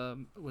was a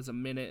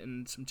minute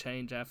and some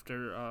change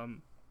after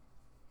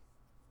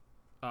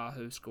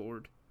Aho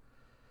scored.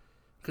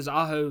 Because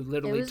Aho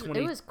literally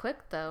it was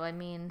quick though. I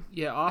mean,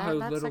 yeah, Aho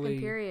that literally.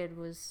 second period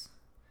was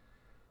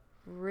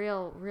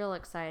real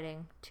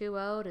exciting.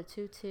 2-0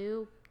 to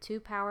 2-2, 2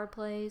 power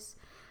plays.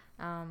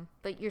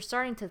 But you're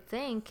starting to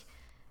think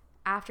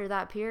after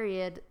that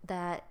period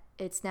that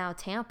it's now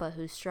Tampa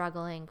who's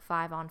struggling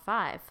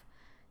 5-on-5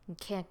 and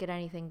can't get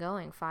anything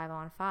going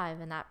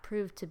 5-on-5, and that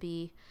proved to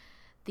be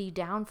the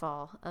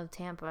downfall of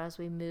Tampa as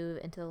we move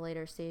into the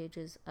later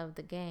stages of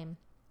the game.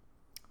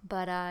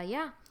 But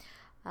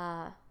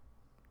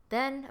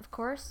then, of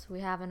course,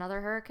 we have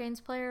another Hurricanes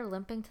player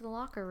limping to the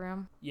locker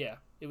room. Yeah,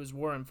 it was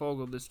Warren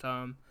Foegele this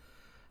time.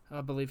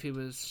 I believe he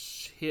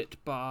was hit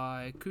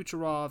by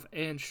Kucherov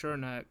and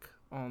Cernak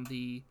on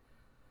the...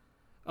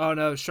 Oh,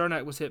 no,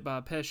 Cernak was hit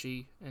by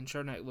Pesce, and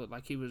Cernak looked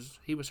like he was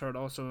hurt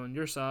also on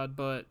your side,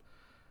 but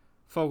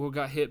Foegele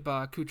got hit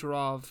by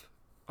Kucherov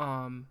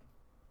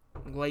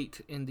late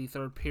in the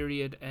third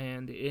period,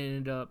 and it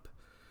ended up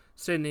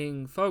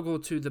sending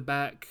Foegele to the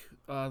back,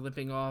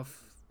 limping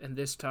off, and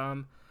this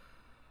time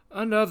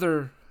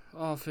another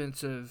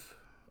offensive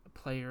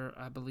player,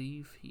 I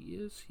believe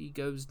he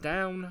goes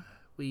down.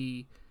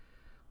 We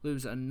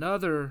lose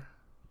another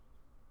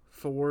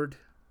forward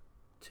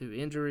to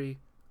injury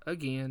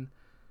again,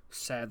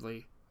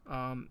 sadly.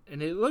 And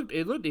it looked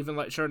even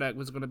like Cernak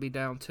was going to be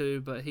down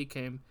too, but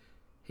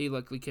he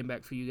luckily came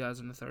back for you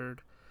guys in the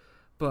third.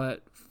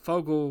 But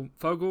Foegele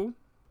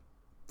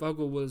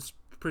was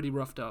pretty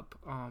roughed up.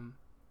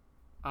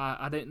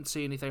 I didn't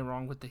see anything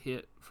wrong with the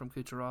hit from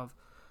Kucherov.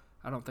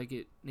 I don't think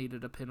it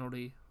needed a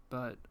penalty,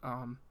 but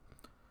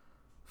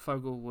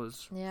Foegele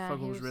was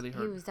really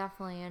hurt. He was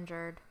definitely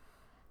injured.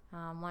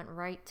 Went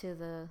right to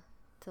the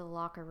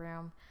locker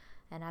room,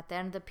 and at the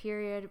end of the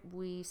period,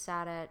 we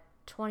sat at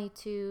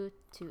 22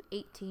 to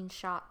 18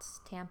 shots.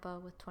 Tampa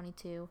with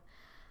 22,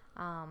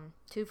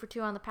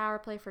 2-for-2 on the power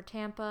play for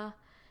Tampa,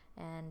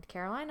 and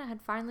Carolina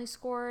had finally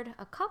scored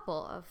a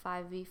couple of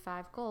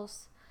 5v5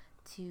 goals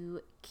to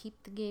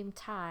keep the game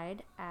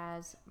tied,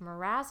 as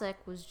Mrazek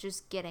was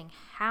just getting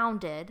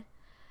hounded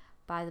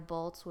by the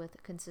Bolts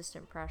with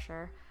consistent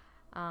pressure.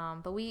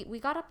 But we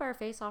got up our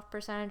face-off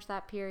percentage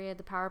that period.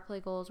 The power play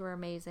goals were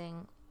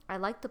amazing. I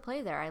liked the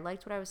play there. I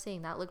liked what I was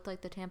seeing. That looked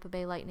like the Tampa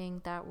Bay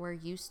Lightning that we're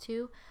used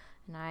to.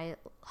 And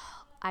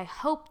I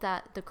hope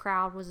that the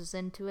crowd was as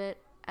into it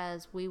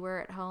as we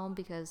were at home,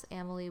 because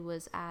Amalie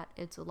was at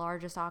its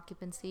largest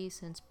occupancy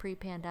since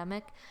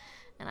pre-pandemic.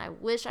 And I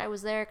wish I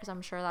was there, because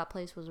I'm sure that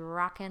place was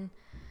rocking.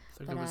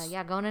 But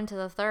yeah, going into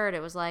the third,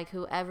 it was like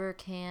whoever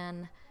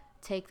can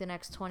take the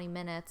next 20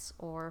 minutes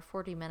or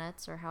 40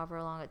 minutes or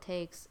however long it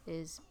takes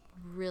is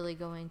really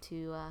going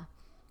to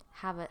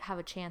have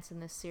a chance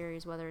in this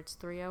series, whether it's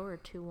 3-0 or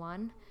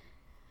 2-1.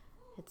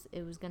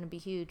 It was going to be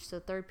huge. So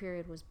third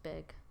period was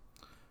big.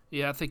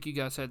 Yeah, I think you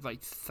guys had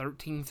like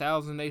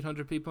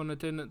 13,800 people in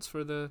attendance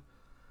for the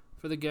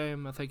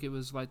game. I think it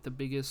was like the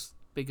biggest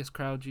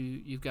crowd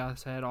you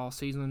guys had all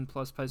season,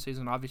 plus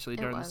postseason. Obviously,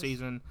 during the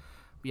season,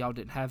 y'all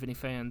didn't have any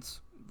fans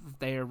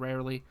there,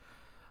 rarely.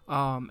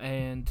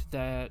 And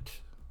that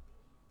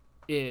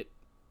it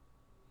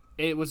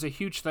was a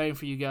huge thing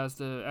for you guys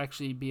to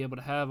actually be able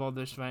to have all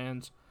those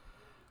fans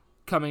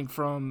coming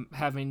from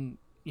having,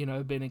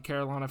 been in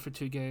Carolina for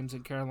 2 games,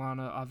 and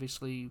Carolina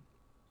obviously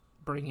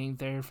bringing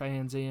their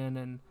fans in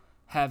and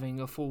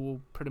having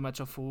pretty much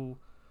a full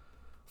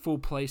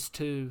place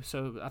too.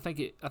 So I think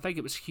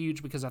it was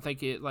huge, because I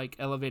think it like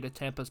elevated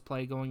Tampa's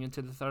play going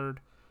into the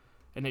third,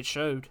 and it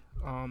showed.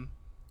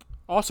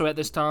 Also at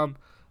this time,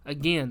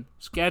 again,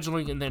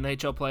 scheduling in the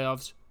NHL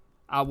playoffs,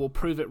 I will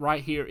prove it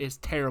right here, is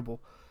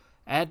terrible.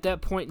 At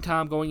that point in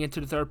time, going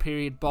into the third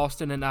period,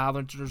 Boston and the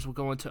Islanders will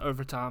go into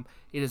overtime.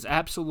 It is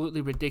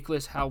absolutely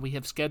ridiculous how we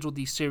have scheduled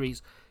these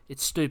series.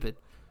 It's stupid.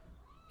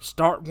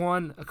 Start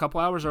one a couple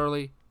hours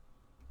early.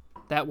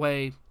 That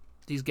way,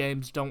 these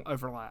games don't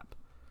overlap.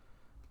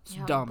 It's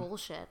dumb.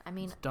 Bullshit. I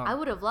mean, I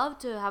would have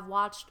loved to have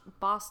watched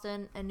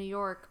Boston and New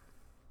York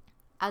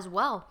as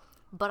well,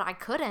 but I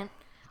couldn't.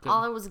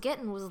 All I was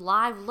getting was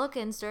live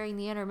look-ins during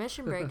the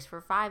intermission breaks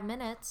for 5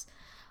 minutes.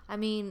 I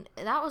mean,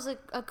 that was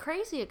a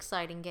crazy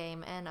exciting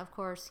game. And, of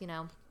course,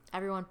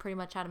 everyone pretty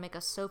much had to make a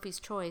Sophie's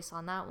choice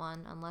on that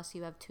one, unless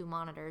you have 2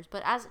 monitors.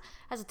 But as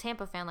a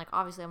Tampa fan, like,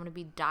 obviously I'm going to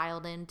be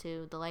dialed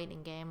into the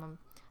Lightning game. I'm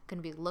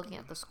going to be looking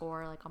at the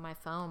score, like, on my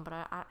phone. But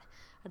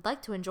I'd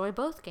like to enjoy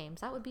both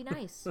games. That would be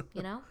nice,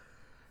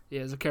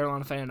 Yeah, as a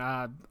Carolina fan,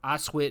 I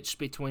switched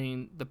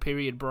between the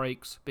period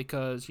breaks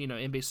because,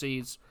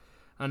 NBC's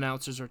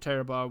announcers are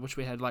terrible. I wish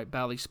we had like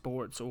Bally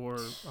Sports or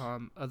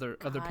other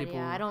people.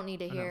 Yeah, I don't need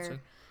to hear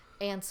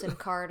Anson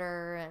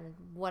Carter and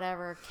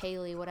whatever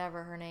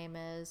whatever her name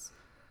is,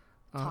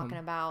 talking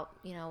about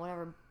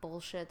whatever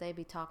bullshit they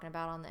be talking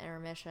about on the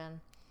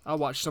intermission. I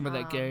watched some of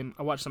that game.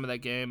 I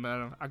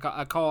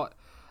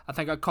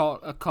think I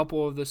caught a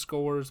couple of the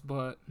scores,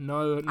 but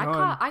none.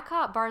 I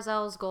caught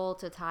Barzell's goal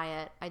to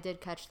tie it. I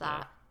did catch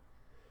that.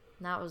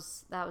 Yeah. And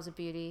that was a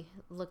beauty.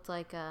 Looked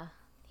like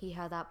he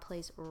had that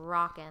place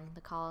rocking, the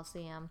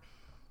Coliseum.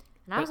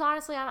 And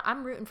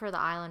I'm rooting for the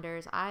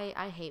Islanders.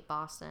 I hate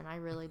Boston. I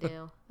really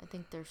do. I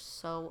think they're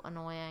so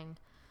annoying.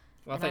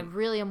 Well, I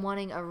really am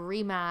wanting a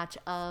rematch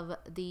of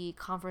the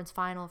conference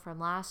final from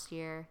last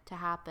year to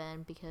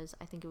happen, because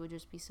I think it would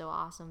just be so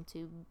awesome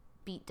to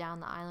beat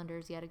down the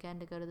Islanders yet again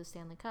to go to the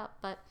Stanley Cup.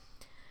 But,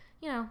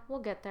 we'll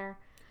get there.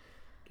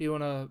 Do you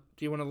want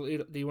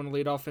to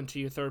lead off into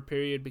your third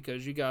period,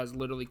 because you guys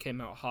literally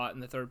came out hot in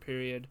the third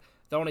period?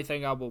 The only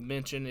thing I will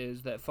mention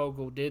is that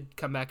Fogel did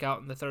come back out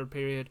in the third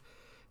period.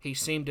 He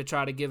seemed to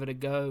try to give it a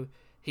go.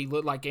 He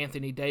looked like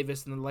Anthony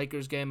Davis in the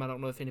Lakers game. I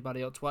don't know if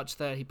anybody else watched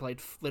that. He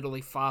played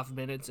literally 5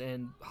 minutes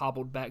and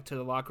hobbled back to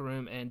the locker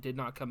room and did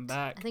not come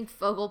back. I think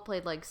Fogel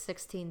played like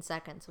 16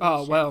 seconds.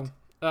 Well,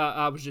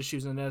 I was just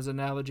using that as an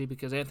analogy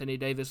because Anthony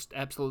Davis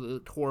absolutely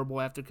looked horrible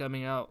after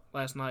coming out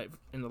last night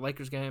in the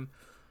Lakers game.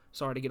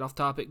 Sorry to get off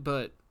topic,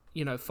 but,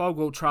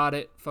 Fogel tried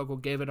it. Fogel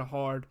gave it a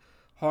hard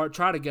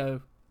try to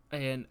go.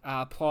 And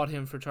I applaud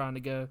him for trying to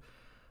go.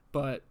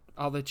 But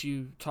I'll let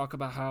you talk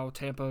about how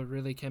Tampa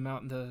really came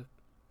out in the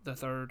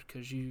third,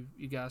 because you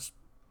guys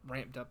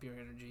ramped up your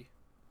energy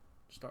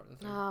to start the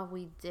third. Oh,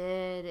 we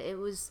did.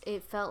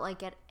 It felt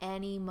like at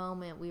any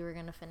moment we were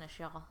going to finish,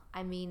 y'all.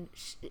 I mean,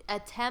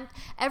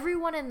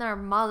 everyone and their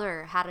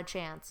mother had a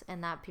chance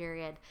in that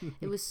period.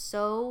 It was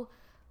so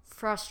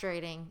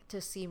frustrating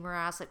to see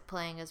Mrazek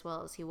playing as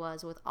well as he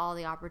was, with all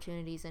the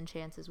opportunities and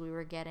chances we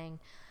were getting.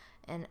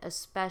 And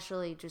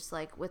especially just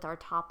like with our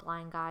top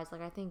line guys,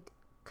 like I think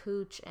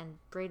Cooch and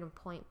Braden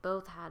Point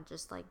both had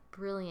just like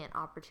brilliant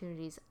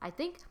opportunities. I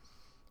think,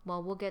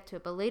 well, we'll get to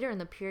it, but later in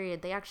the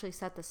period, they actually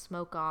set the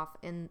smoke off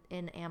in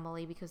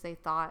Amalie because they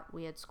thought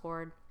we had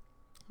scored.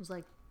 It was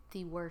like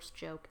the worst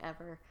joke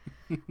ever.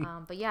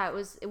 But yeah,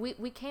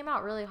 we came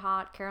out really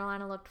hot.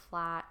 Carolina looked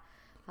flat.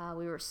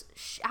 We were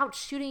out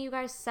shooting you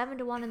guys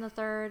 7-1 in the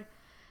third.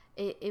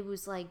 It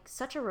was like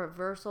such a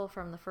reversal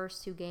from the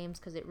first two games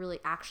because it really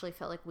actually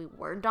felt like we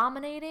were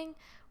dominating.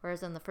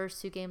 Whereas in the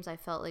first two games, I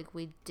felt like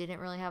we didn't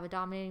really have a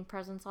dominating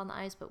presence on the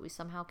ice, but we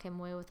somehow came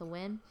away with a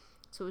win.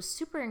 So it was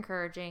super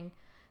encouraging,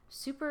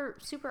 super,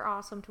 super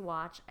awesome to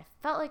watch. I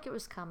felt like it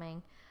was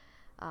coming.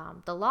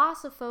 The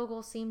loss of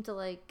Fogle seemed to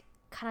like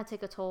kind of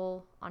take a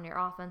toll on your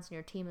offense and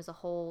your team as a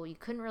whole. You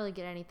couldn't really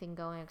get anything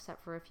going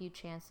except for a few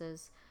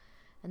chances.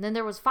 And then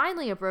there was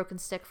finally a broken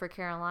stick for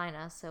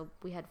Carolina, so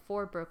we had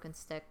 4 broken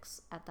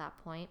sticks at that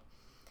point.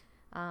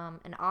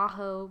 And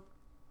Aho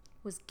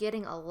was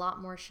getting a lot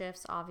more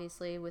shifts,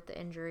 obviously, with the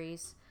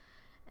injuries.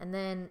 And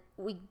then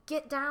we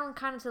get down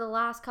kind of to the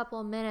last couple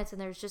of minutes,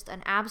 and there's just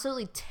an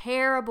absolutely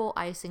terrible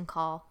icing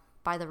call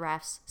by the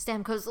refs.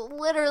 Stamkos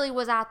literally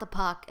was at the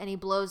puck, and he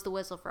blows the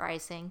whistle for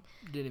icing.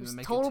 Didn't even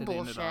make it to the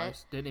end of the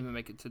ice. Didn't even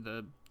make it to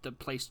the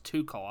place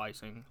to call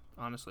icing.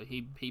 Honestly,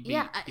 he beat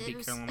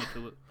Carolina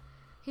to it.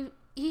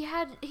 He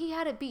had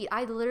it beat.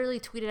 I literally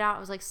tweeted out, I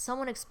was like,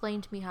 someone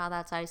explain to me how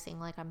that's icing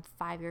like I'm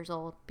 5 years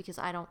old, because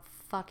I don't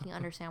fucking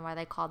understand why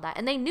they called that.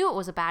 And they knew it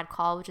was a bad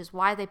call, which is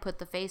why they put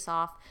the face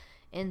off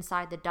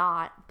inside the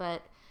dot.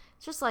 But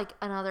it's just like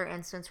another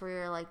instance where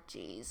you're like,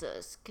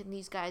 Jesus, can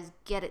these guys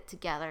get it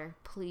together,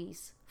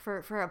 please? For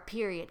a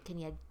period, can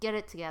you get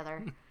it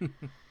together?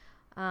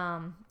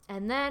 And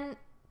then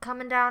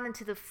coming down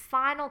into the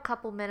final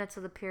couple minutes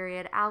of the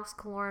period, Alex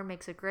Killorn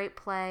makes a great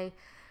play,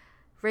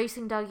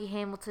 racing Dougie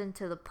Hamilton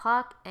to the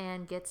puck,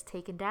 and gets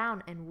taken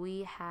down. And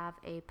we have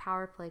a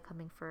power play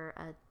coming for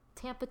a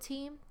Tampa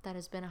team that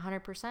has been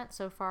 100%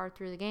 so far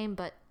through the game.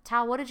 But,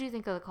 Tal, what did you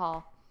think of the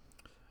call?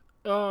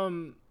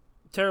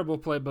 Terrible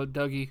play by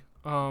Dougie.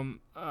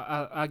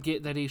 I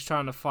get that he's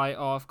trying to fight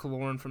off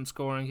Killorn from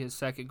scoring his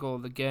second goal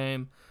of the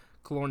game.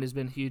 Killorn has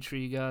been huge for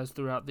you guys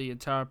throughout the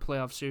entire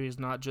playoff series,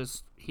 not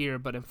just here,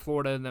 but in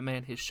Florida. The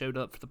man has showed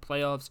up for the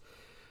playoffs.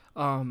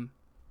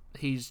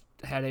 He's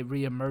had a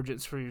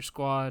reemergence for your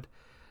squad.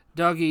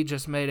 Dougie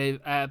just made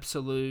a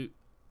absolute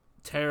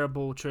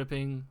terrible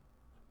tripping,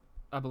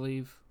 I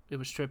believe it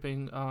was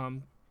tripping,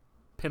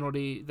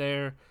 penalty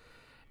there.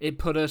 It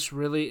put us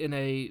really in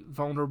a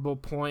vulnerable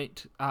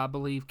point. I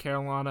believe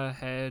Carolina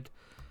had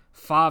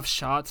 5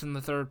 shots in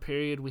the third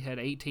period. We had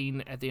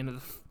 18 at the end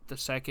of the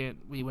second.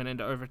 We went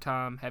into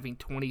overtime having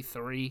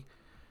 23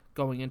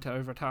 going into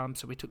overtime,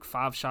 so we took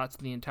 5 shots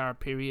in the entire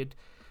period,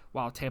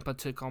 while Tampa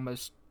took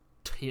almost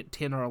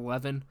 10 or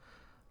 11,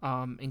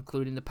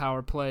 including the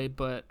power play.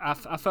 But I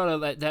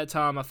felt at that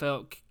time, I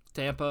felt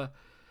Tampa,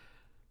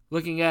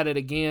 looking at it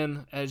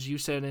again, as you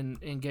said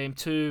in Game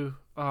 2,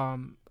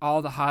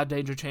 all the high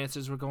danger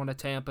chances were going to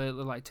Tampa. It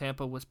looked like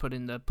Tampa was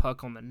putting the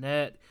puck on the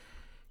net,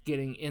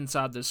 getting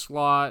inside the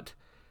slot.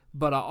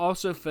 But I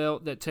also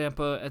felt that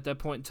Tampa, at that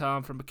point in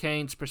time, from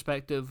McCain's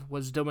perspective,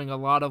 was doing a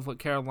lot of what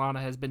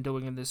Carolina has been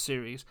doing in this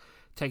series,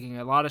 taking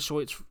a lot of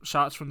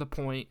shots from the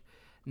point,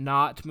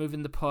 not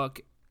moving the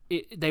puck.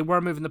 They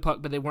were moving the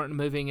puck, but they weren't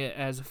moving it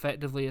as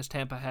effectively as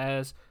Tampa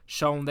has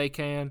shown they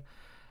can.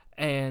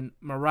 And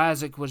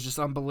Mrazek was just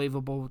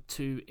unbelievable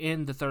to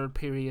end the third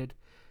period.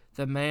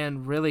 The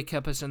man really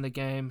kept us in the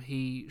game.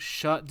 He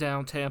shut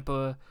down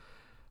Tampa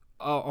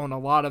on a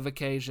lot of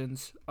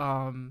occasions.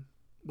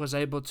 Was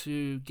able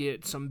to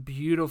get some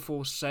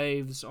beautiful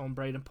saves on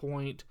Braden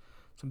Point,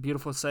 some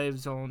beautiful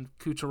saves on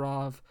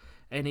Kucherov,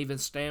 and even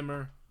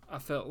Stammer. I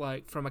felt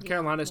like from a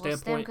Carolina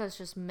standpoint, Stamkos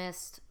just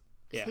missed.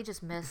 Yeah. He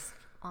just missed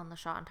on the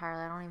shot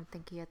entirely. I don't even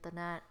think he hit the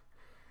net.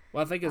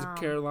 Well, I think as a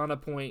Carolina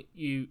point,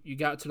 you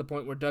got to the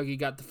point where Dougie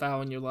got the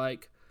foul, and you're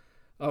like,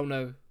 oh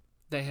no,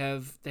 they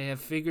have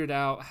figured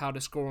out how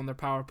to score on their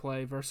power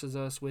play versus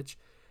us, which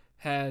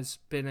has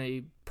been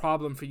a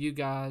problem for you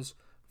guys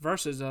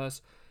versus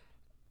us,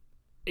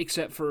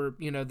 except for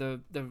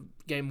the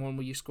game 1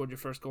 where you scored your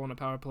first goal on a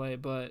power play.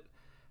 But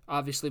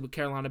obviously, with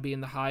Carolina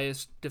being the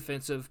highest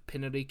defensive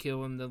penalty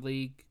kill in the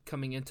league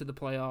coming into the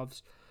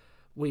playoffs,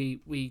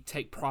 we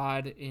take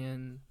pride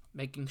in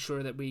making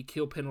sure that we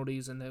kill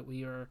penalties and that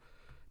we are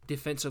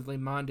defensively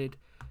minded.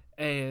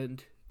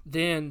 And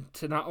then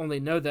to not only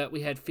know that,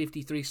 we had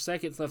 53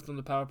 seconds left on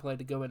the power play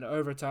to go into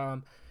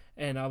overtime,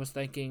 and I was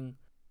thinking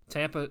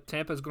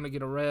Tampa's going to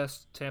get a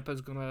rest. I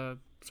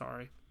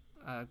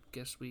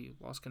guess we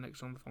lost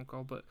connection on the phone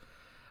call, but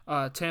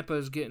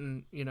Tampa's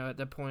getting, at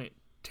that point,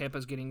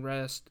 Tampa's getting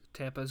rest.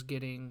 Tampa's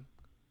getting,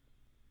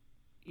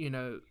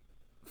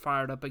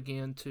 fired up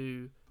again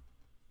to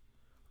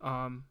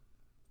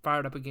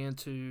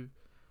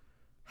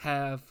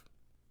have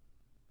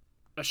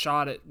a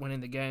shot at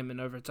winning the game in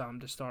overtime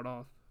to start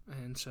off.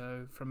 And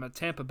so, from a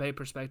Tampa Bay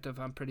perspective,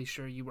 I'm pretty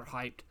sure you were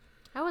hyped.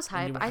 I was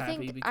hyped.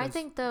 I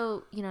think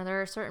though,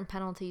 there are certain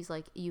penalties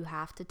like you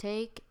have to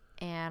take,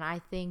 and I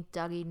think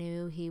Dougie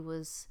knew he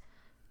was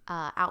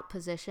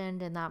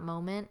outpositioned in that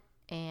moment,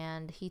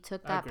 and he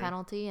took that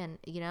penalty, and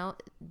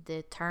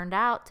it turned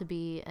out to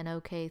be an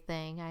okay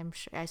thing.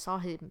 I saw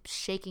him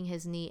shaking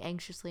his knee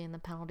anxiously in the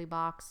penalty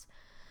box.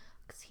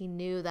 because he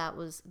knew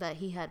that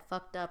he had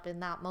fucked up in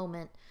that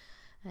moment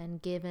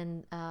and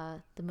given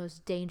the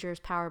most dangerous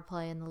power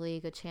play in the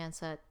league a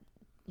chance at,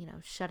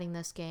 shutting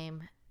this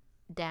game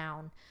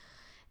down.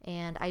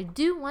 And I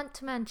do want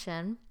to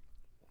mention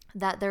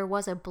that there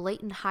was a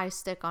blatant high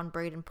stick on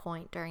Braden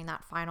Point during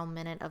that final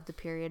minute of the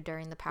period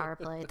during the power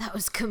play that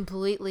was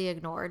completely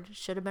ignored.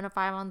 Should have been a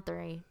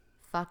 5-on-3.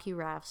 Fuck you,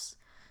 refs.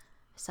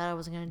 I said I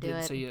wasn't going to do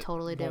it. I'm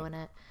totally doing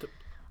it.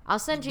 I'll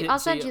send you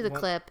the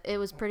clip. It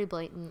was pretty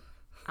blatant.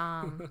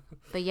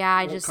 But yeah,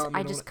 I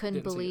just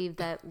couldn't believe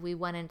that we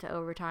went into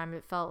overtime.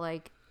 It felt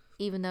like,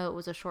 even though it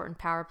was a shortened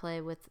power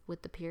play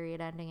with the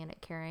period ending and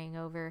it carrying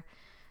over,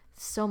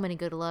 so many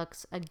good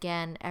looks.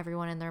 Again,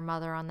 everyone and their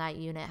mother on that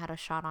unit had a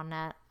shot on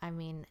net. I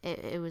mean,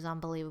 it was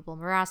unbelievable.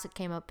 Mrazek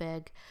came up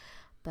big,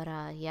 but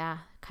yeah,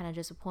 kind of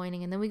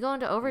disappointing. And then we go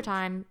into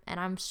overtime, and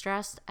I'm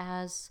stressed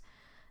as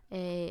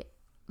a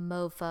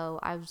mofo.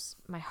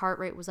 My heart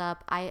rate was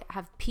up. I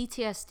have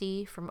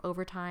PTSD from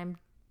overtime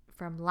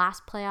from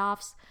last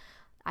playoffs.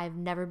 I've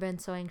never been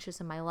so anxious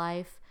in my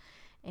life.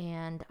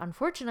 And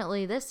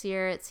unfortunately, this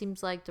year, it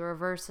seems like the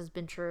reverse has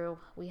been true.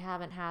 We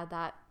haven't had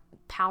that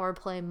power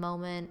play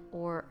moment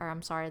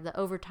the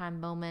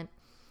overtime moment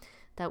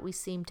that we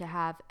seem to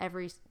have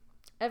every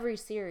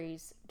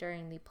series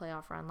during the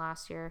playoff run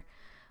last year.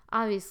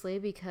 Obviously,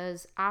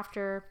 because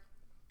after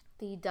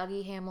the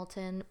Dougie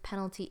Hamilton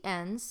penalty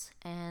ends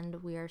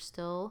and we are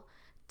still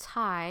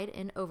tied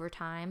in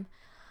overtime,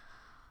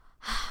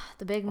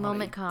 the big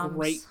moment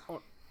comes.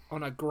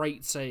 On a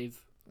great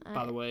save,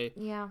 by the way.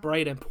 Yeah.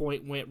 Braden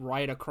Point went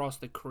right across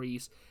the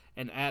crease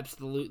and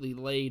absolutely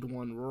laid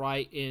one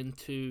right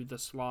into the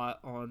slot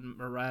on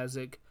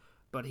Mrazek,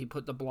 but he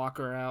put the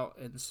blocker out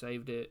and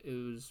saved it. It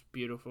was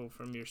beautiful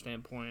from your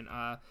standpoint.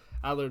 I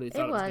literally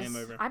thought it was game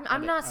over.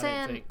 I'm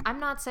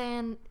not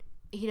saying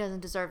he doesn't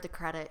deserve the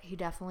credit. He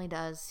definitely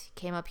does. He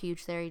came up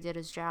huge there. He did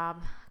his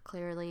job,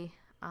 clearly.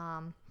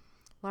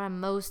 What I'm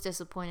most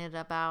disappointed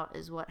about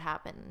is what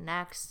happened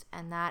next,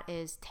 and that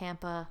is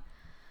Tampa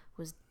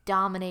was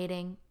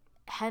dominating,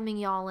 hemming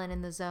y'all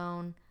in the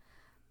zone,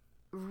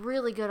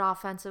 really good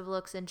offensive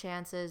looks and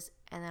chances,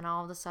 and then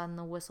all of a sudden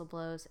the whistle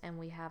blows and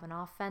we have an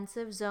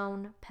offensive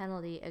zone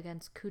penalty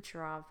against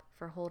Kucherov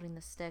for holding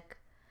the stick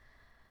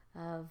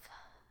of,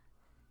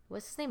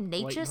 what's his name,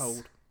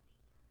 Natchez?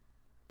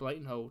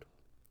 Blatant hold.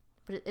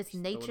 But it's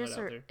Natchez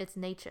or it's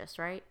Natchez,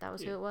 right? That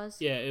was who it was?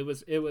 Yeah, it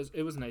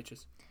was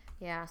Natchez.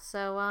 Yeah,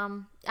 so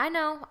I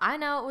know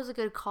it was a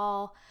good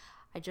call.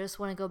 I just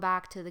want to go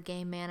back to the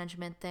game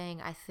management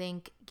thing. I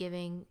think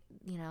giving,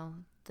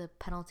 the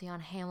penalty on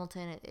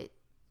Hamilton,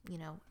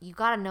 you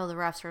got to know the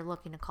refs are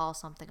looking to call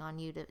something on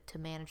you to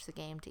manage the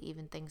game, to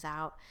even things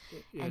out.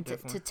 Yeah, and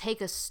to take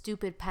a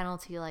stupid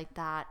penalty like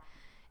that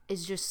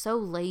is just so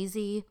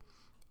lazy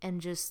and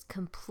just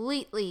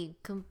completely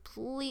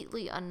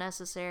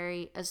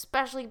unnecessary,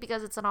 especially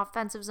because it's an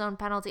offensive zone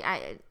penalty.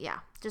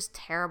 Just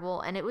terrible.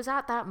 And it was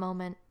at that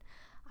moment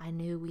I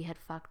knew we had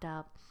fucked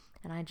up,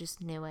 and I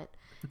just knew it.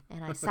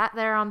 And I sat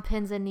there on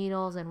pins and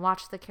needles and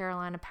watched the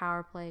Carolina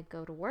power play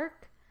go to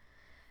work.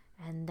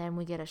 And then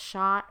we get a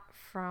shot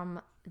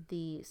from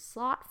the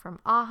slot from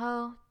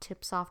Aho,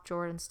 tips off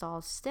Jordan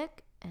Stahl's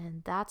stick,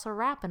 and that's a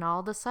wrap. And all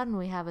of a sudden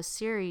we have a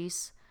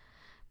series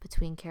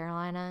between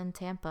Carolina and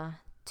Tampa.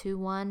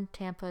 2-1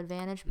 Tampa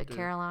advantage, but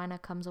Carolina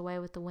comes away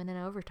with the win in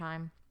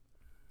overtime.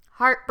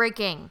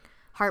 Heartbreaking.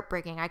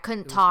 I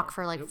couldn't talk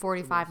for like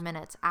 45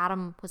 minutes.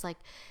 Adam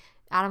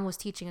was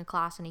teaching a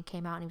class, and he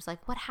came out and he was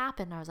like, "What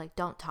happened?" I was like,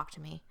 "Don't talk to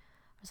me."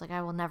 I was like,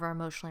 "I will never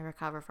emotionally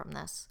recover from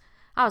this."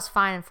 I was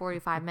fine in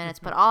 45 minutes,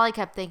 but all I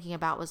kept thinking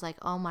about was like,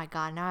 "Oh my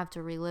God, now I have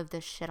to relive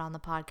this shit on the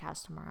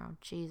podcast tomorrow."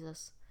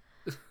 Jesus.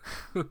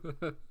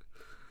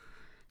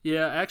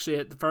 Yeah, actually,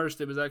 at the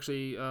first, it was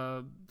actually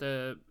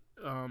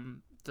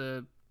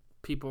the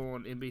people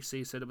on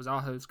NBC said it was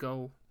Aho's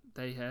goal.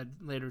 They had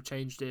later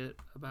changed it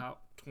about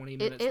 20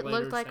 minutes later. It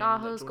looked like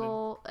Aho's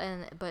goal,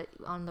 but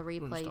on the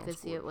replay you could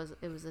see it was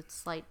a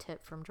slight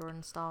tip from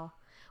Jordan Stahl,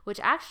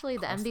 which actually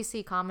the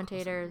NBC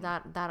commentator,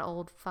 that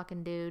old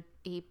fucking dude,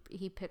 he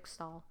picked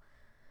Stahl,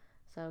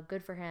 so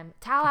good for him.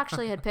 Tal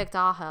actually had picked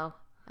Aho.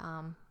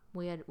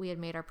 We had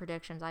made our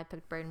predictions. I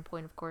picked Braden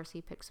Point, of course.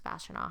 He picked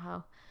Sebastian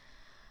Aho.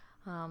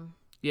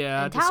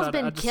 Yeah, and Tal's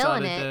been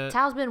killing it.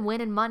 Tal's been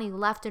winning money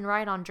left and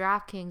right on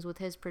DraftKings with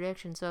his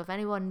predictions. So if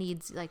anyone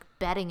needs like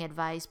betting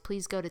advice,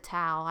 please go to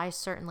Tal. I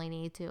certainly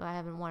need to. I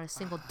haven't won a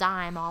single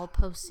dime all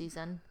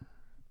postseason.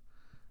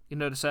 You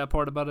know the sad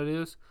part about it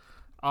is,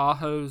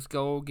 Aho's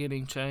goal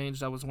getting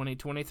changed. I was winning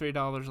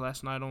 $23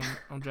 last night on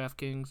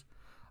DraftKings.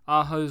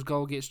 Aho's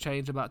goal gets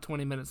changed about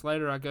 20 minutes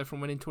later. I go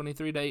from winning $23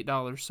 to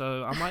 $8.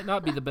 So I might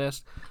not be the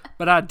best,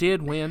 but I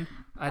did win.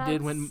 I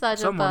did win such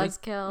some a money.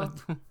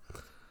 buzzkill.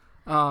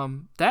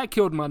 That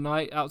killed my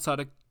night outside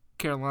of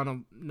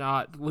Carolina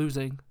not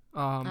losing. You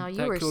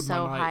were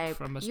so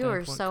hyped. You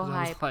were so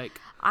hyped.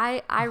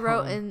 I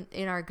wrote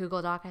in our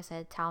Google Doc, I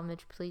said,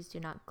 "Talmadge, please do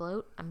not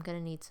gloat. I'm going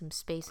to need some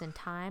space and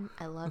time.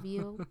 I love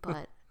you,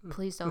 but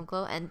Please don't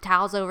gloat. And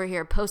Tal's over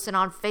here posting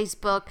on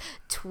Facebook,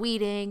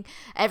 tweeting,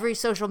 every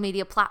social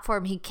media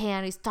platform he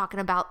can. He's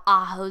talking about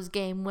Aho's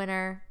game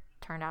winner.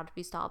 Turned out to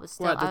be Stahl, but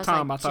still, well, at the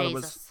time, I thought it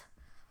was.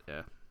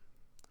 Yeah.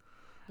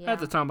 At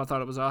the time, I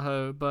thought it was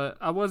Aho, but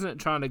I wasn't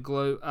trying to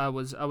gloat. I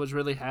was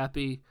really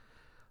happy.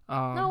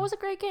 No, it was a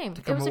great game.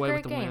 It was a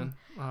great game.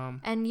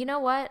 And you know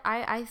what?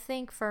 I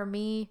think for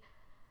me,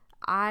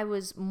 I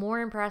was more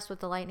impressed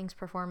with the Lightning's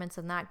performance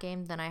in that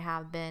game than I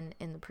have been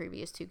in the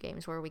previous 2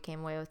 games where we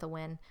came away with a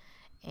win.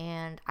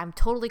 And I'm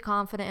totally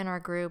confident in our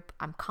group.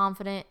 I'm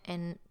confident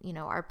in,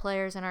 our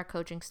players and our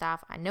coaching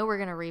staff. I know we're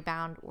going to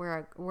rebound.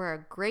 We're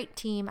a great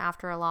team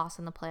after a loss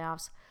in the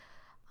playoffs.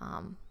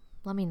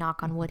 Let me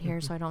knock on wood here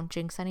so I don't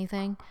jinx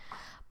anything.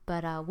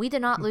 But we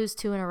did not lose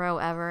 2 in a row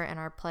ever in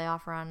our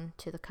playoff run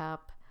to the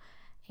Cup.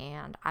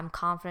 And I'm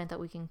confident that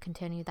we can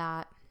continue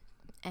that.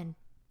 And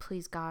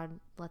please,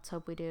 God, let's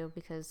hope we do,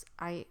 because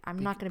I'm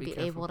not going to be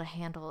able to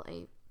handle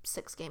a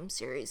 6-game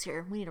series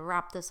here. We need to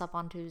wrap this up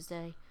on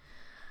Tuesday.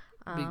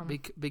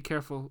 Be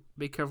careful.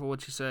 Be careful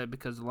what you say,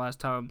 because the last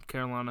time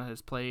Carolina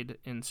has played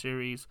in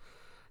series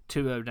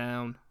 2-0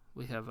 down,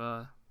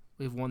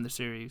 we've won the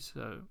series.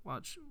 So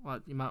watch.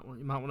 You might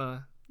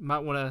want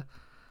to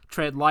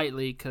tread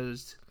lightly,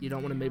 because you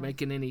don't want to be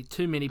making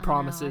too many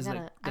promises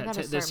that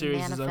this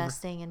series is over.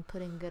 Manifesting and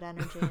putting good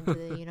energy into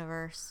the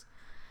universe.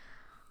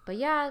 But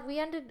yeah, we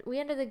ended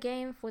the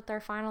game with our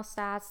final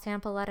stats.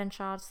 Tampa led in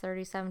shots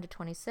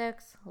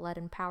 37-26, led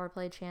in power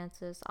play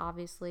chances,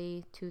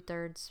 obviously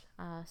 2/3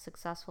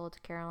 successful to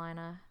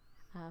Carolina,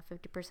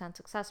 50%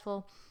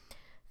 successful.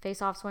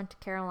 Face-offs went to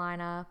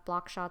Carolina,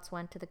 block shots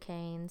went to the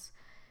Canes.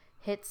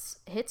 Hits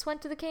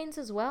went to the Canes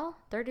as well,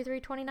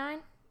 33-29.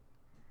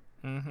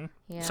 Mm-hmm.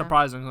 Yeah.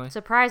 Surprisingly,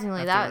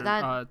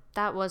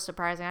 that was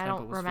surprising. I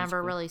don't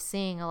remember really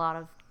seeing a lot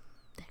of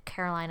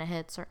Carolina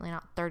hits, certainly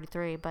not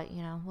 33, but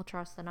we'll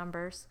trust the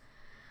numbers.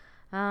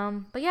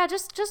 But yeah,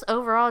 just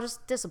overall,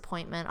 just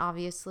disappointment.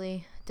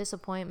 Obviously,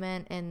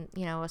 disappointment in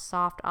a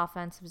soft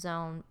offensive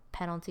zone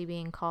penalty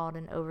being called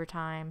in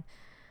overtime.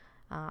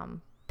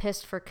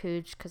 Pissed for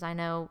Cooch, because I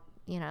know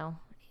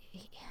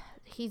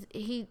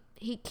he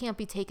can't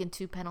be taking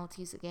 2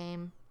 penalties a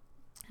game,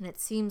 and it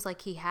seems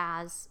like he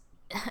has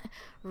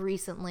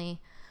recently.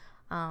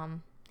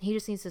 He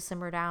just needs to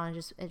simmer down and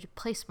just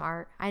play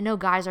smart. I know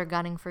guys are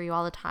gunning for you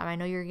all the time. I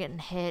know you're getting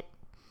hit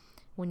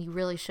when you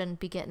really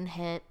shouldn't be getting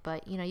hit,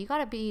 but you got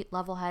to be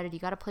level-headed. You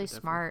got to play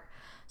smart,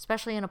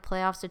 especially in a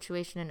playoff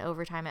situation in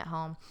overtime at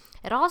home.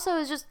 It also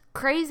is just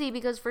crazy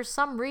because for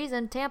some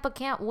reason Tampa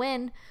can't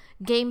win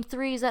game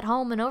 3s at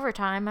home in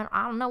overtime. And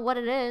I don't know what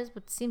it is,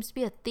 but it seems to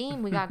be a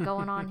theme we got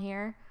going on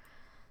here.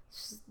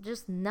 It's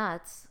just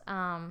nuts.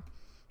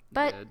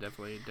 But yeah,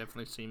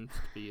 definitely seems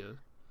to be a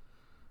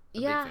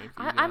yeah,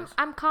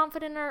 I'm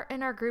confident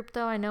in our group,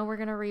 though. I know we're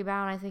gonna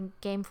rebound. I think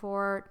Game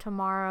 4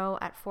 tomorrow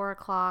at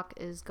 4:00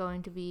 is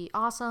going to be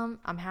awesome.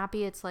 I'm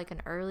happy it's like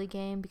an early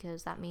game,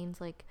 because that means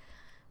we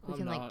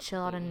can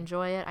chill out and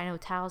enjoy it. I know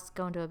Tal's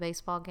going to a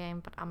baseball game,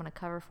 but I'm gonna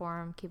cover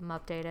for him, keep him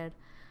updated,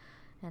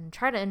 and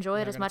try to enjoy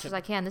it as much as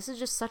I can. This is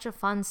just such a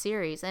fun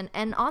series, and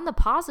on the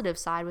positive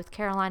side, with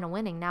Carolina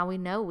winning, now we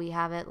know we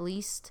have at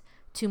least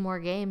 2 more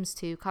games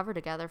to cover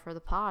together for the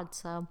pod.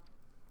 So.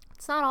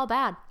 It's not all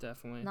bad.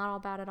 Definitely. Not all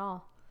bad at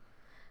all.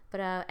 But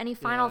any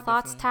final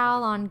thoughts,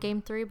 Tal, on Game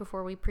 3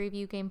 before we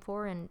preview Game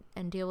 4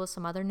 and deal with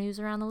some other news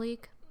around the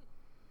league?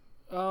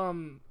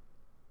 Last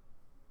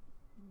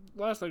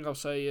thing I'll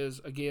say is,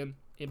 again,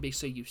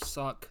 NBC, you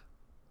suck.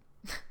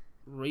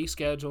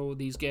 Reschedule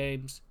these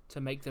games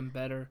to make them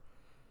better.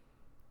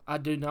 I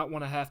do not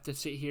want to have to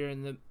sit here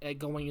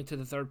going into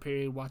the 3rd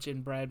period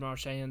watching Brad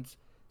Marchand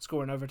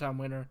score an overtime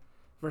winner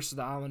versus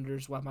the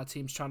Islanders while my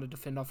team's trying to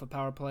defend off a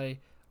power play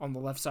on the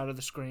left side of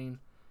the screen,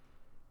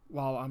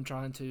 while I'm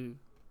trying to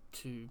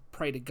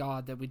pray to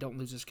God that we don't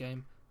lose this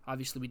game.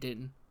 Obviously we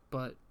didn't,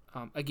 but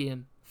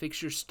again,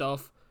 fix your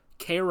stuff.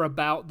 Care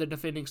about the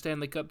defending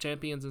Stanley Cup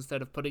champions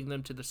instead of putting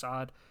them to the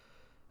side.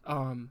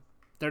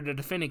 They're the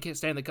defending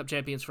Stanley Cup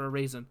champions for a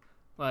reason.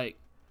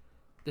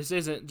 This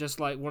isn't just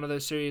like one of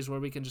those series where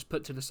we can just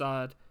put to the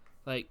side.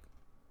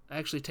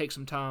 Actually take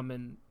some time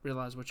and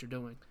realize what you're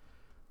doing.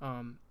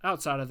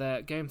 Outside of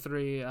that, Game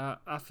 3,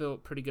 I feel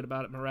pretty good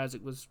about it.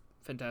 Mrazek was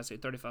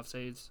fantastic, 35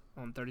 saves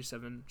on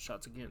 37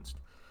 shots against.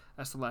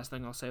 That's the last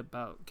thing I'll say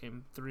about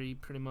Game 3,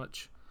 pretty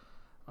much.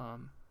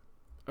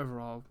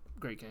 Overall,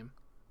 great game.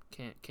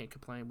 Can't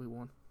complain. We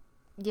won.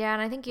 Yeah,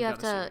 and I think you have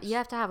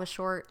to have a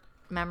short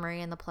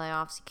memory in the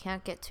playoffs. You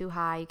can't get too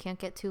high. You can't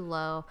get too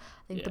low.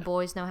 I think the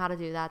boys know how to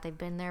do that. They've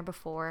been there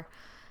before.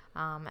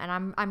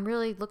 And I'm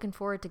really looking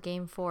forward to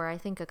Game 4. I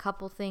think a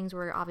couple things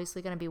we're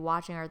obviously going to be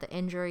watching are the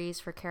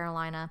injuries for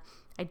Carolina.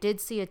 I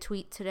did see a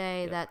tweet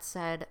today that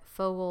said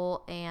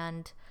Foegele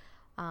and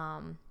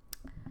oh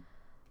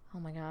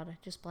my God, I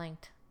just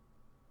blanked.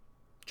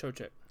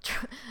 Trocheck.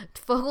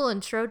 Foegele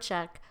and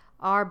Trocheck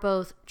are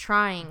both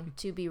trying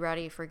to be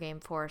ready for Game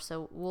 4,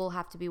 so we'll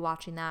have to be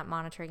watching that,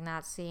 monitoring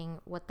that, seeing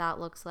what that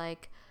looks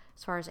like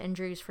as far as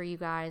injuries for you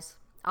guys.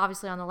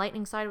 Obviously, on the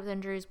Lightning side with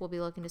injuries, we'll be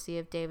looking to see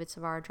if David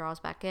Savard draws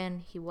back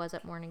in. He was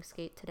at morning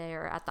skate today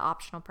or at the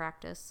optional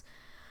practice,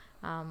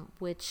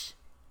 which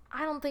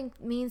I don't think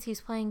means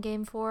he's playing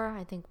Game 4.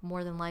 I think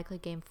more than likely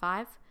Game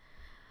 5.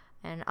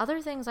 And other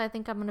things I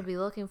think I'm going to be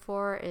looking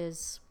for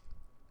is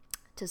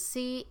to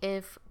see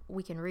if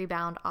we can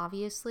rebound,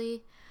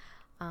 obviously,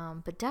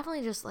 but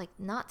definitely just like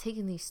not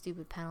taking these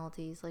stupid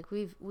penalties. Like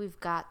we've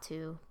got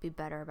to be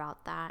better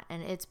about that,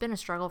 and it's been a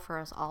struggle for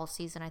us all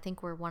season. I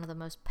think we're one of the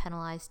most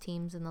penalized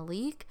teams in the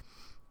league.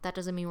 That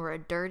doesn't mean we're a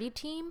dirty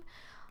team,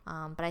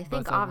 but I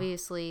think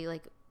obviously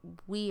like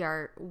we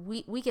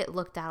get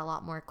looked at a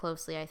lot more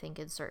closely, I think,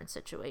 in certain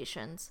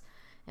situations,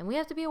 and we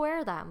have to be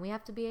aware of that, and we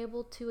have to be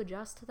able to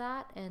adjust to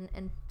that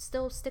and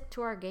still stick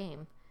to our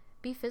game.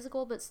 Be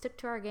physical, but stick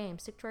to our game.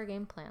 Stick to our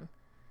game plan.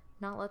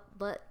 Not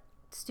let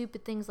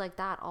stupid things like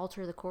that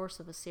alter the course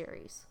of a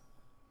series.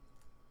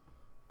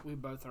 We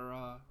both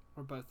are.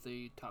 We're both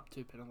the top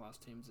 2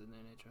 penalized teams in the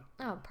NHL.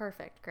 Oh,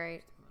 perfect,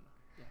 great.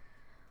 Yeah.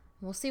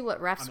 We'll see what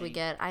refs we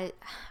get. I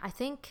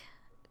think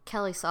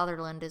Kelly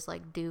Sutherland is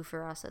like due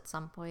for us at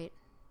some point,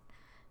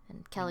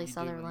 and Kelly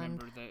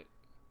Sutherland.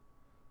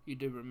 You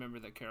do remember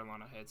that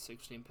Carolina had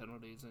 16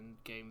 penalties in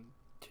Game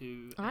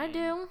 2. I and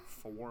do.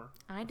 4.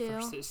 I do.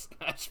 Versus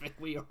Nashville,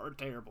 we are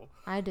terrible.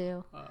 I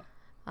do.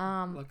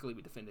 Luckily,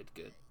 we defended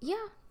good.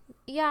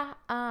 Yeah.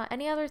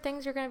 Any other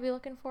things you're going to be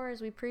looking for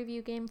as we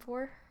preview Game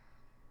 4?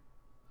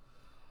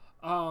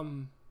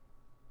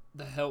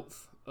 The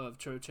health of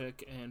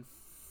Trocheck and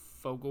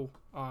Fogle,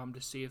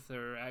 to see if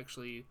they're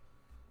actually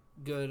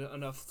good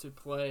enough to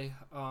play.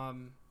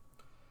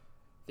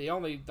 The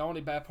only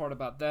bad part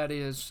about that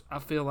is I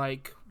feel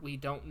like we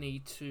don't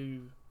need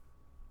to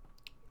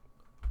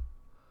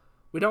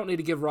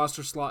give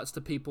roster slots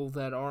to people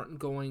that aren't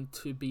going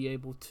to be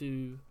able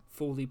to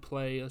fully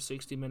play a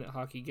 60-minute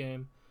hockey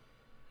game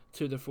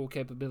to their full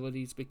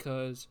capabilities,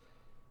 because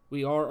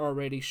we are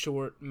already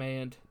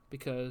short-manned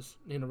because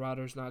Nina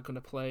Ryder's not going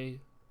to play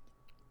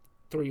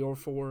 3 or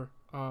 4.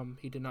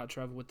 He did not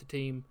travel with the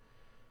team.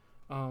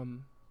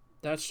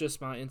 That's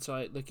just my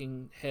insight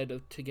looking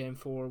ahead to Game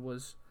 4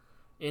 was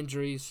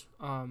injuries.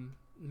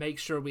 Make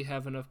sure we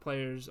have enough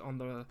players on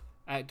the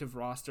active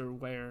roster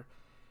where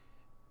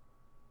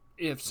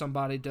if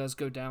somebody does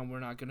go down, we're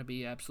not going to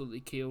be absolutely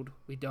killed.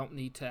 We don't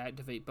need to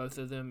activate both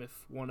of them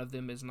if one of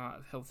them is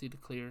not healthy to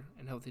clear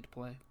and healthy to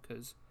play,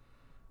 because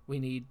we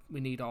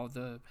need all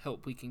the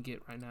help we can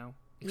get right now.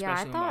 Yeah,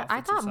 I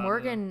thought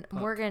Morgan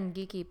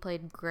Geeky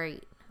played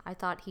great. I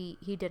thought he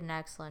did an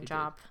excellent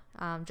job.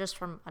 Just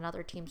from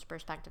another team's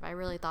perspective, I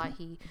really thought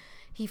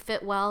he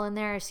fit well in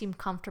there. He seemed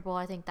comfortable.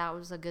 I think that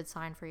was a good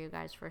sign for you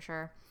guys for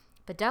sure.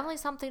 But definitely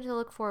something to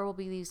look for will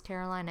be these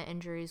Carolina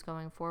injuries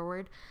going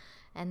forward.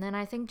 And then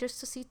I think just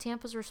to see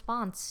Tampa's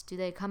response. Do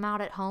they come out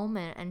at home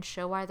and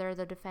show why they're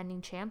the defending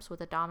champs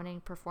with a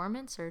dominating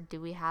performance? Or do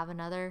we have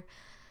another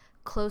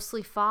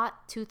closely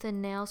fought, tooth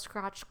and nail,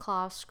 scratch,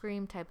 claw,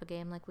 scream type of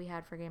game like we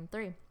had for Game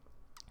 3?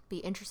 Be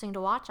interesting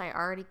to watch. I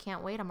already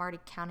can't wait. I'm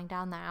already counting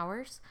down the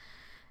hours.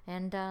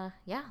 And that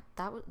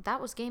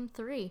was Game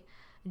 3.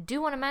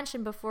 Do want to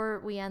mention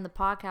before we end the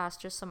podcast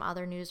just some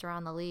other news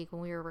around the league.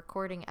 When we were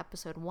recording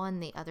episode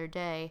 1 the other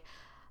day,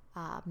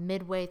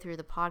 midway through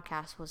the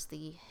podcast was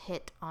the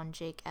hit on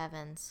Jake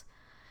Evans.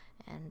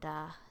 And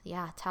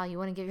Tal, you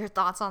want to give your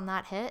thoughts on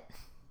that hit?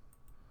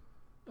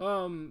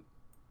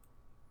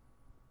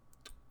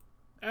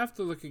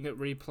 After looking at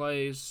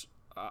replays,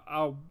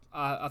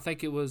 I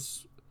think it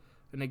was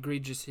an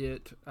egregious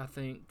hit. I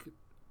think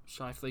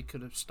Scheifele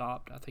could have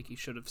stopped. I think he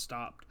should have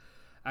stopped.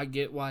 I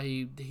get why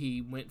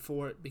he went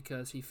for it,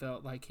 because he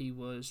felt like he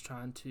felt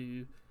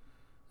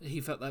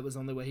that was the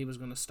only way he was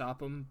going to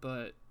stop him,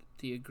 but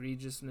the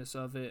egregiousness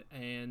of it,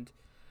 and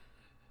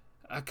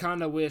I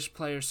kind of wish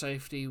player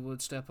safety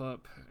would step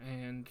up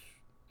and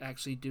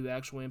actually do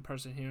actual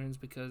in-person hearings,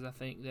 because I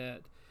think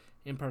that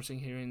in-person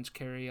hearings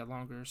carry a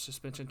longer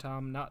suspension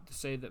time. Not to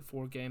say that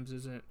 4 games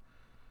isn't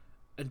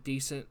a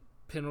decent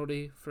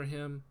penalty for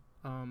him,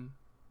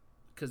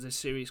 because the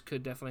series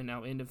could definitely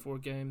now end in 4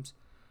 games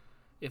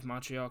if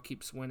Montreal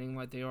keeps winning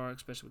like they are,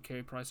 especially with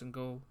Carey Price and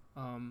goal.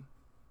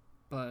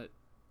 But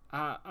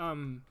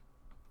I'm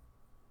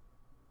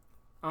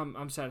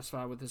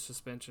satisfied with his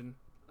suspension.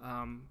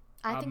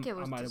 I think it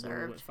was I might deserved.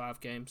 have went with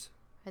 5 games.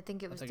 I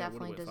think it was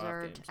definitely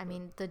deserved. Games, I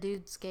mean, the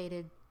dude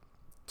skated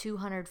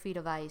 200 feet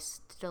of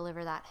ice to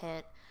deliver that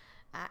hit.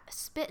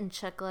 Spittin'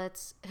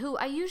 Chicklets, who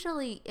I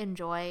usually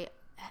enjoy,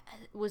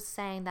 was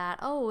saying that,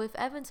 if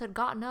Evans had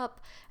gotten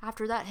up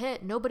after that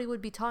hit, nobody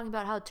would be talking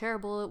about how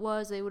terrible it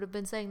was. They would have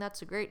been saying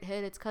that's a great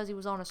hit. It's because he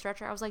was on a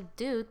stretcher. I was like,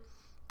 dude,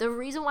 the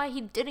reason why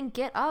he didn't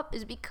get up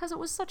is because it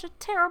was such a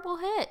terrible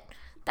hit.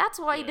 That's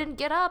why he didn't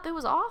get up. It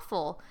was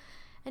awful.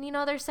 And,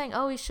 they're saying,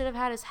 he should have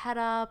had his head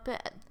up.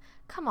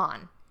 Come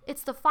on.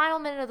 It's the final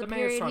minute of the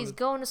period. He's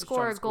going to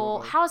score a goal.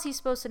 How is he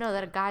supposed to know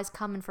that a guy's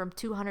coming from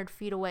 200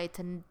 feet away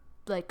to,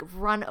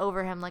 run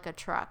over him like a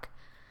truck?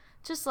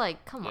 Just,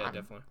 come on. Yeah,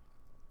 definitely.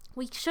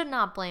 We should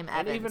not blame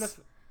Evans.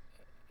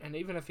 And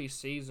even if he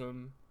sees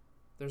him,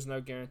 there's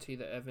no guarantee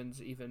that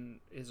Evans even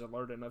is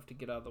alert enough to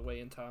get out of the way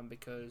in time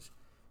because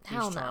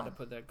he's trying to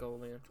put that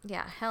goal in.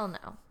 Yeah, hell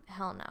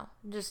no.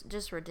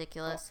 Just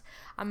ridiculous.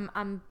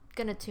 I'm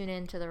gonna tune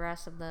into the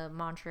rest of the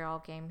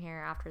Montreal game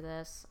here after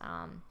this.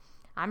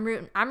 I'm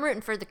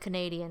rooting for the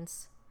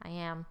Canadians. I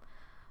am.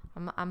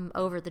 I'm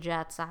over the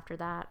Jets after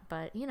that,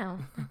 but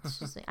it's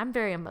just I'm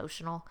very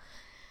emotional.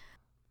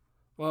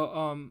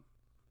 Well,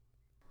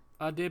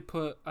 I did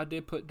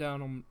put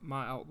down on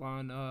my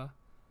outline.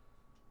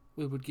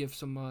 We would give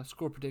some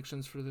score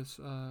predictions for this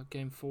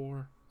game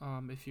 4.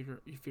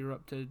 If you're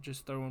up to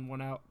just throwing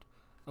one out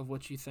of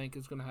what you think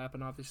is going to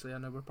happen. Obviously, I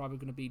know we're probably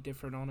going to be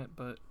different on it,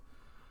 but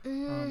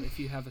if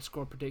you have a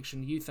score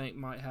prediction you think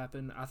might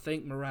happen, I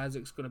think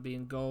Mrazek's going to be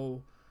in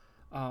goal.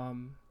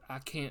 I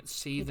can't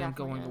see them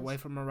going away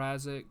from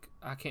Mrazek.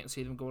 I can't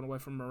see them going away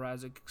from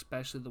Mrazek,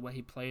 especially the way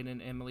he played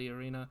in Emily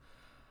Arena.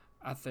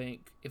 I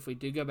think if we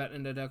do go back to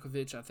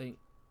Nedeljkovic, I think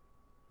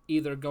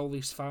either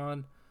goalie's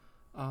fine.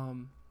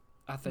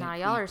 I think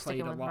y'all are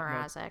sticking with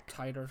Mrazek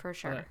tighter for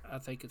sure. I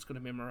think it's going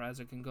to be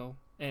Mrazek in goal,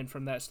 and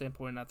from that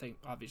standpoint, I think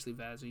obviously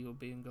Vazzy will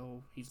be in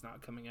goal. He's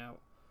not coming out.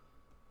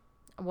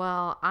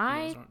 Well,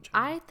 I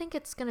think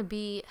it's going to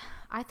be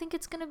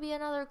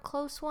another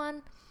close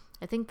one.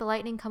 I think the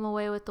Lightning come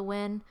away with the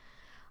win.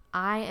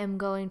 I am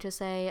going to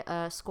say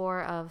a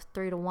score of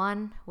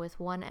 3-1 with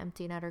one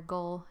empty netter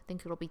goal. I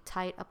think it'll be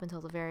tight up until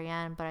the very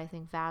end, but I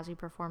think Vazzy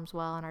performs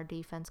well and our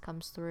defense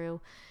comes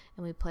through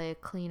and we play a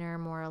cleaner,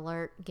 more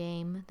alert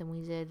game than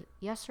we did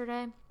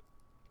yesterday.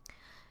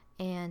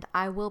 And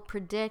I will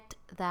predict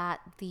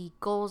that the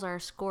goals are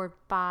scored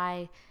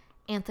by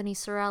Anthony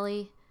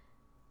Cirelli.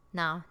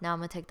 No, I'm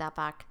going to take that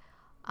back.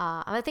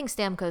 I think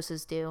Stamkos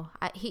is due.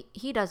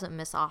 He doesn't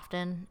miss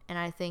often, and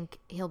I think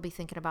he'll be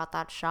thinking about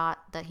that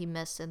shot that he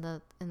missed in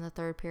the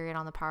third period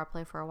on the power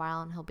play for a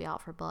while, and he'll be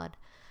out for blood.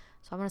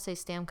 So I'm going to say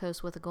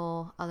Stamkos with a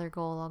goal. Other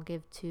goal I'll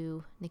give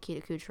to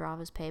Nikita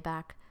Kucherov as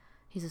payback.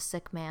 He's a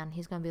sick man.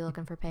 He's going to be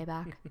looking for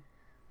payback.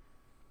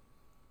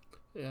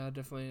 Yeah, I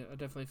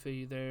definitely feel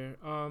you there.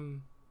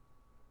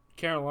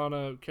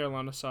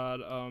 Carolina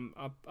side,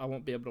 I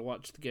won't be able to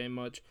watch the game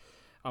much.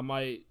 I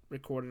might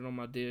record it on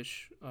my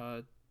Dish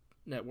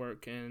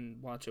network and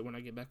watch it when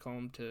I get back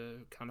home to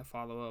kind of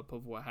follow up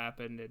of what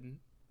happened and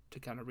to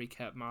kind of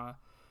recap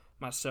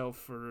myself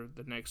for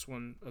the next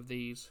one of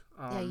these.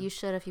 Yeah, you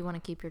should if you want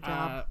to keep your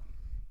job.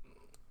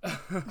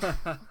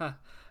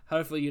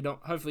 Hopefully you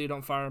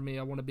don't fire me.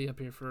 I want to be up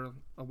here for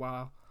a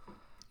while,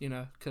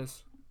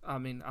 because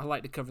I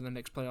like to cover the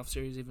next playoff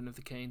series even if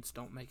the Canes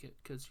don't make it,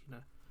 because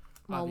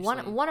well,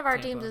 one of our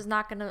teams is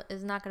not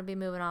gonna be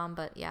moving on,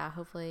 but yeah,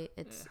 hopefully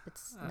it's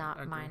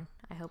not mine.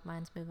 I hope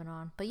mine's moving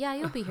on. But yeah,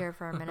 you'll be here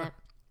for a minute.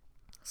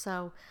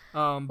 So,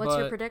 what's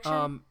your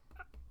prediction?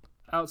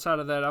 Outside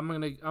of that, I'm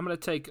gonna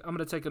take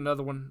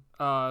another one.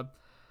 I'm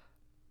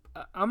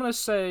gonna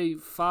say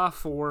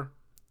 5-4.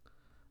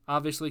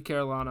 Obviously,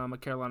 Carolina. I'm a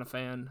Carolina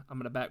fan. I'm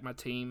gonna back my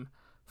team.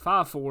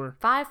 5-4.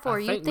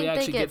 5-4. You think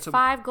they get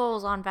 5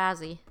 goals on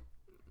Vazzy?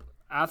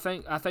 I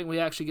think we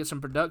actually get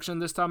some production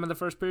this time in the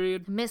first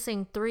period.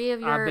 Missing 3 of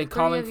your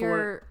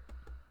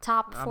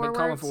top forwards. I've been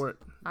calling for it.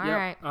 All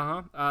right.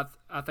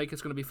 I think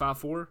it's going to be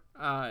 5-4.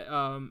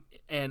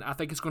 And I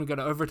think it's going to go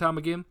to overtime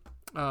again.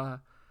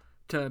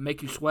 To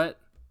make you sweat.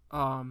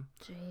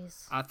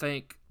 Jeez. I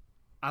think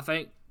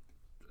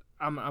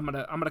I'm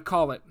gonna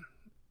call it.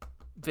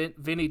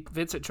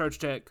 Vincent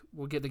Trocheck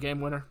will get the game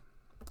winner.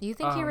 You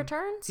think he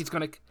returns? He's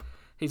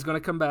gonna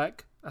come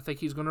back. I think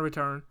he's gonna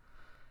return.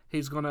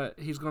 He's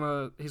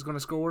gonna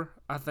score.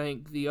 I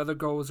think the other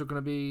goals are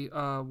gonna be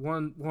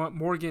one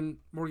Morgan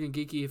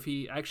Geeky if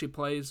he actually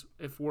plays,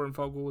 if Warren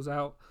Fogle is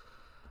out.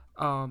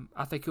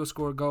 I think he'll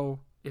score a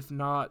goal. If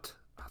not,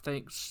 I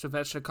think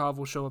Svechnikov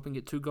will show up and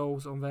get 2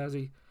 goals on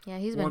Vazzy. Yeah,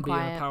 he's been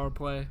quiet.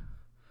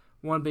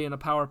 One being a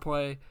power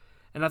play.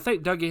 And I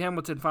think Dougie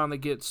Hamilton finally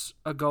gets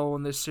a goal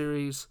in this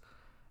series.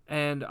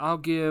 And I'll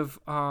give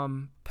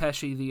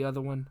Pesci the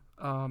other one.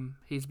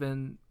 He's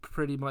been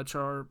pretty much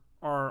our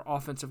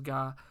offensive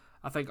guy.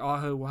 I think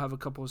Aho will have a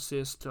couple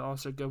assists to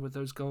also go with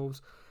those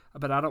goals.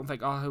 But I don't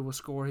think Aho will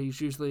score.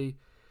 The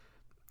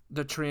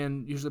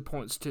trend usually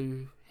points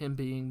to him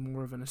being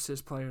more of an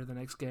assist player the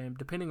next game,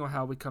 depending on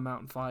how we come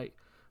out and fight.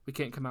 We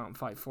can't come out and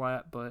fight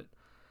flat, but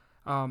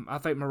I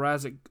think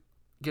Mrazek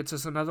gets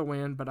us another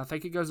win, but I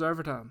think it goes to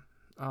overtime.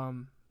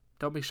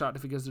 Don't be shocked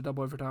if it goes to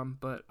double overtime,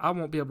 but I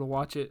won't be able to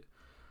watch it.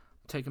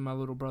 I'm taking my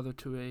little brother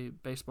to a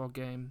baseball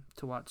game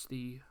to watch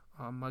the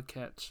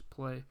Mudcats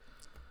play.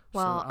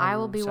 Well, so I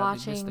will be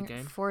watching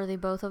for the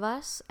both of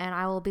us, and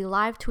I will be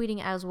live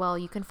tweeting as well.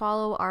 You can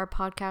follow our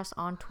podcast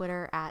on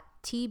Twitter at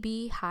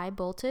TB High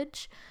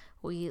Boltage.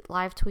 We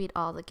live tweet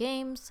all the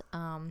games.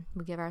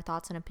 We give our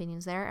thoughts and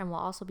opinions there, and we'll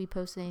also be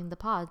posting the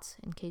pods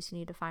in case you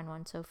need to find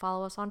one. So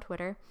follow us on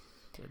Twitter.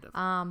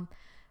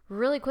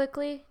 Really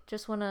quickly,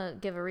 just want to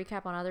give a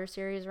recap on other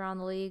series around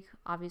the league.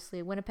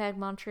 Obviously, Winnipeg,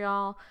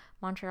 Montreal.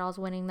 Montreal's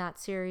winning that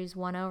series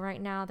 1-0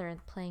 right now. They're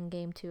playing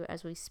game 2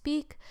 as we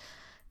speak.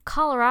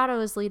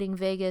 Colorado is leading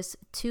Vegas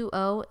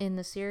 2-0 in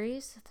the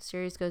series. The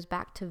series goes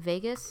back to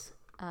Vegas.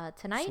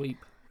 tonight. Sweep.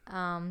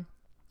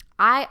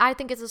 I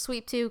think it's a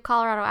sweep too.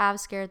 Colorado Avs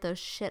scared the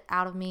shit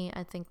out of me.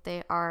 I think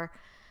they are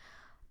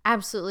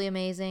absolutely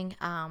amazing.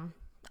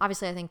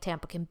 Obviously, I think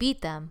Tampa can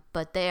beat them,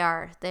 but they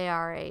are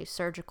a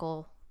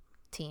surgical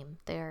team.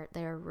 They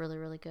are really,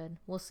 really good.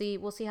 We'll see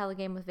how the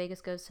game with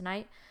Vegas goes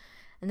tonight.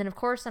 And then, of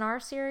course, in our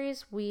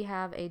series, we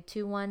have a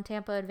 2-1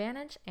 Tampa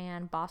advantage,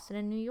 and Boston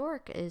and New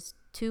York is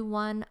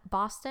 2-1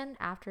 Boston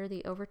after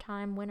the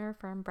overtime winner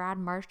from Brad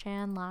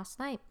Marchand last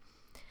night.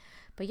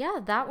 But yeah,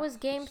 that was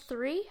game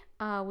 3.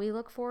 We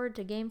look forward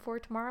to game 4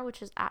 tomorrow,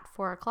 which is at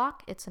 4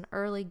 o'clock. It's an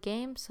early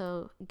game,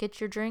 so get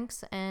your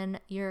drinks and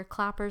your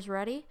clappers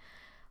ready.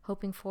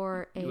 Hoping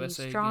for a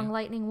USA strong again.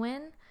 Lightning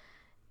win.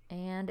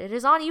 And it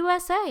is on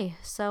USA.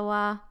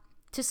 So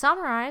to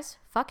summarize,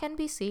 fuck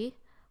NBC,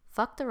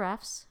 fuck the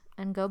refs,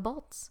 and go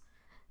Bolts.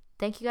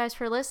 Thank you guys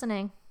for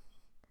listening.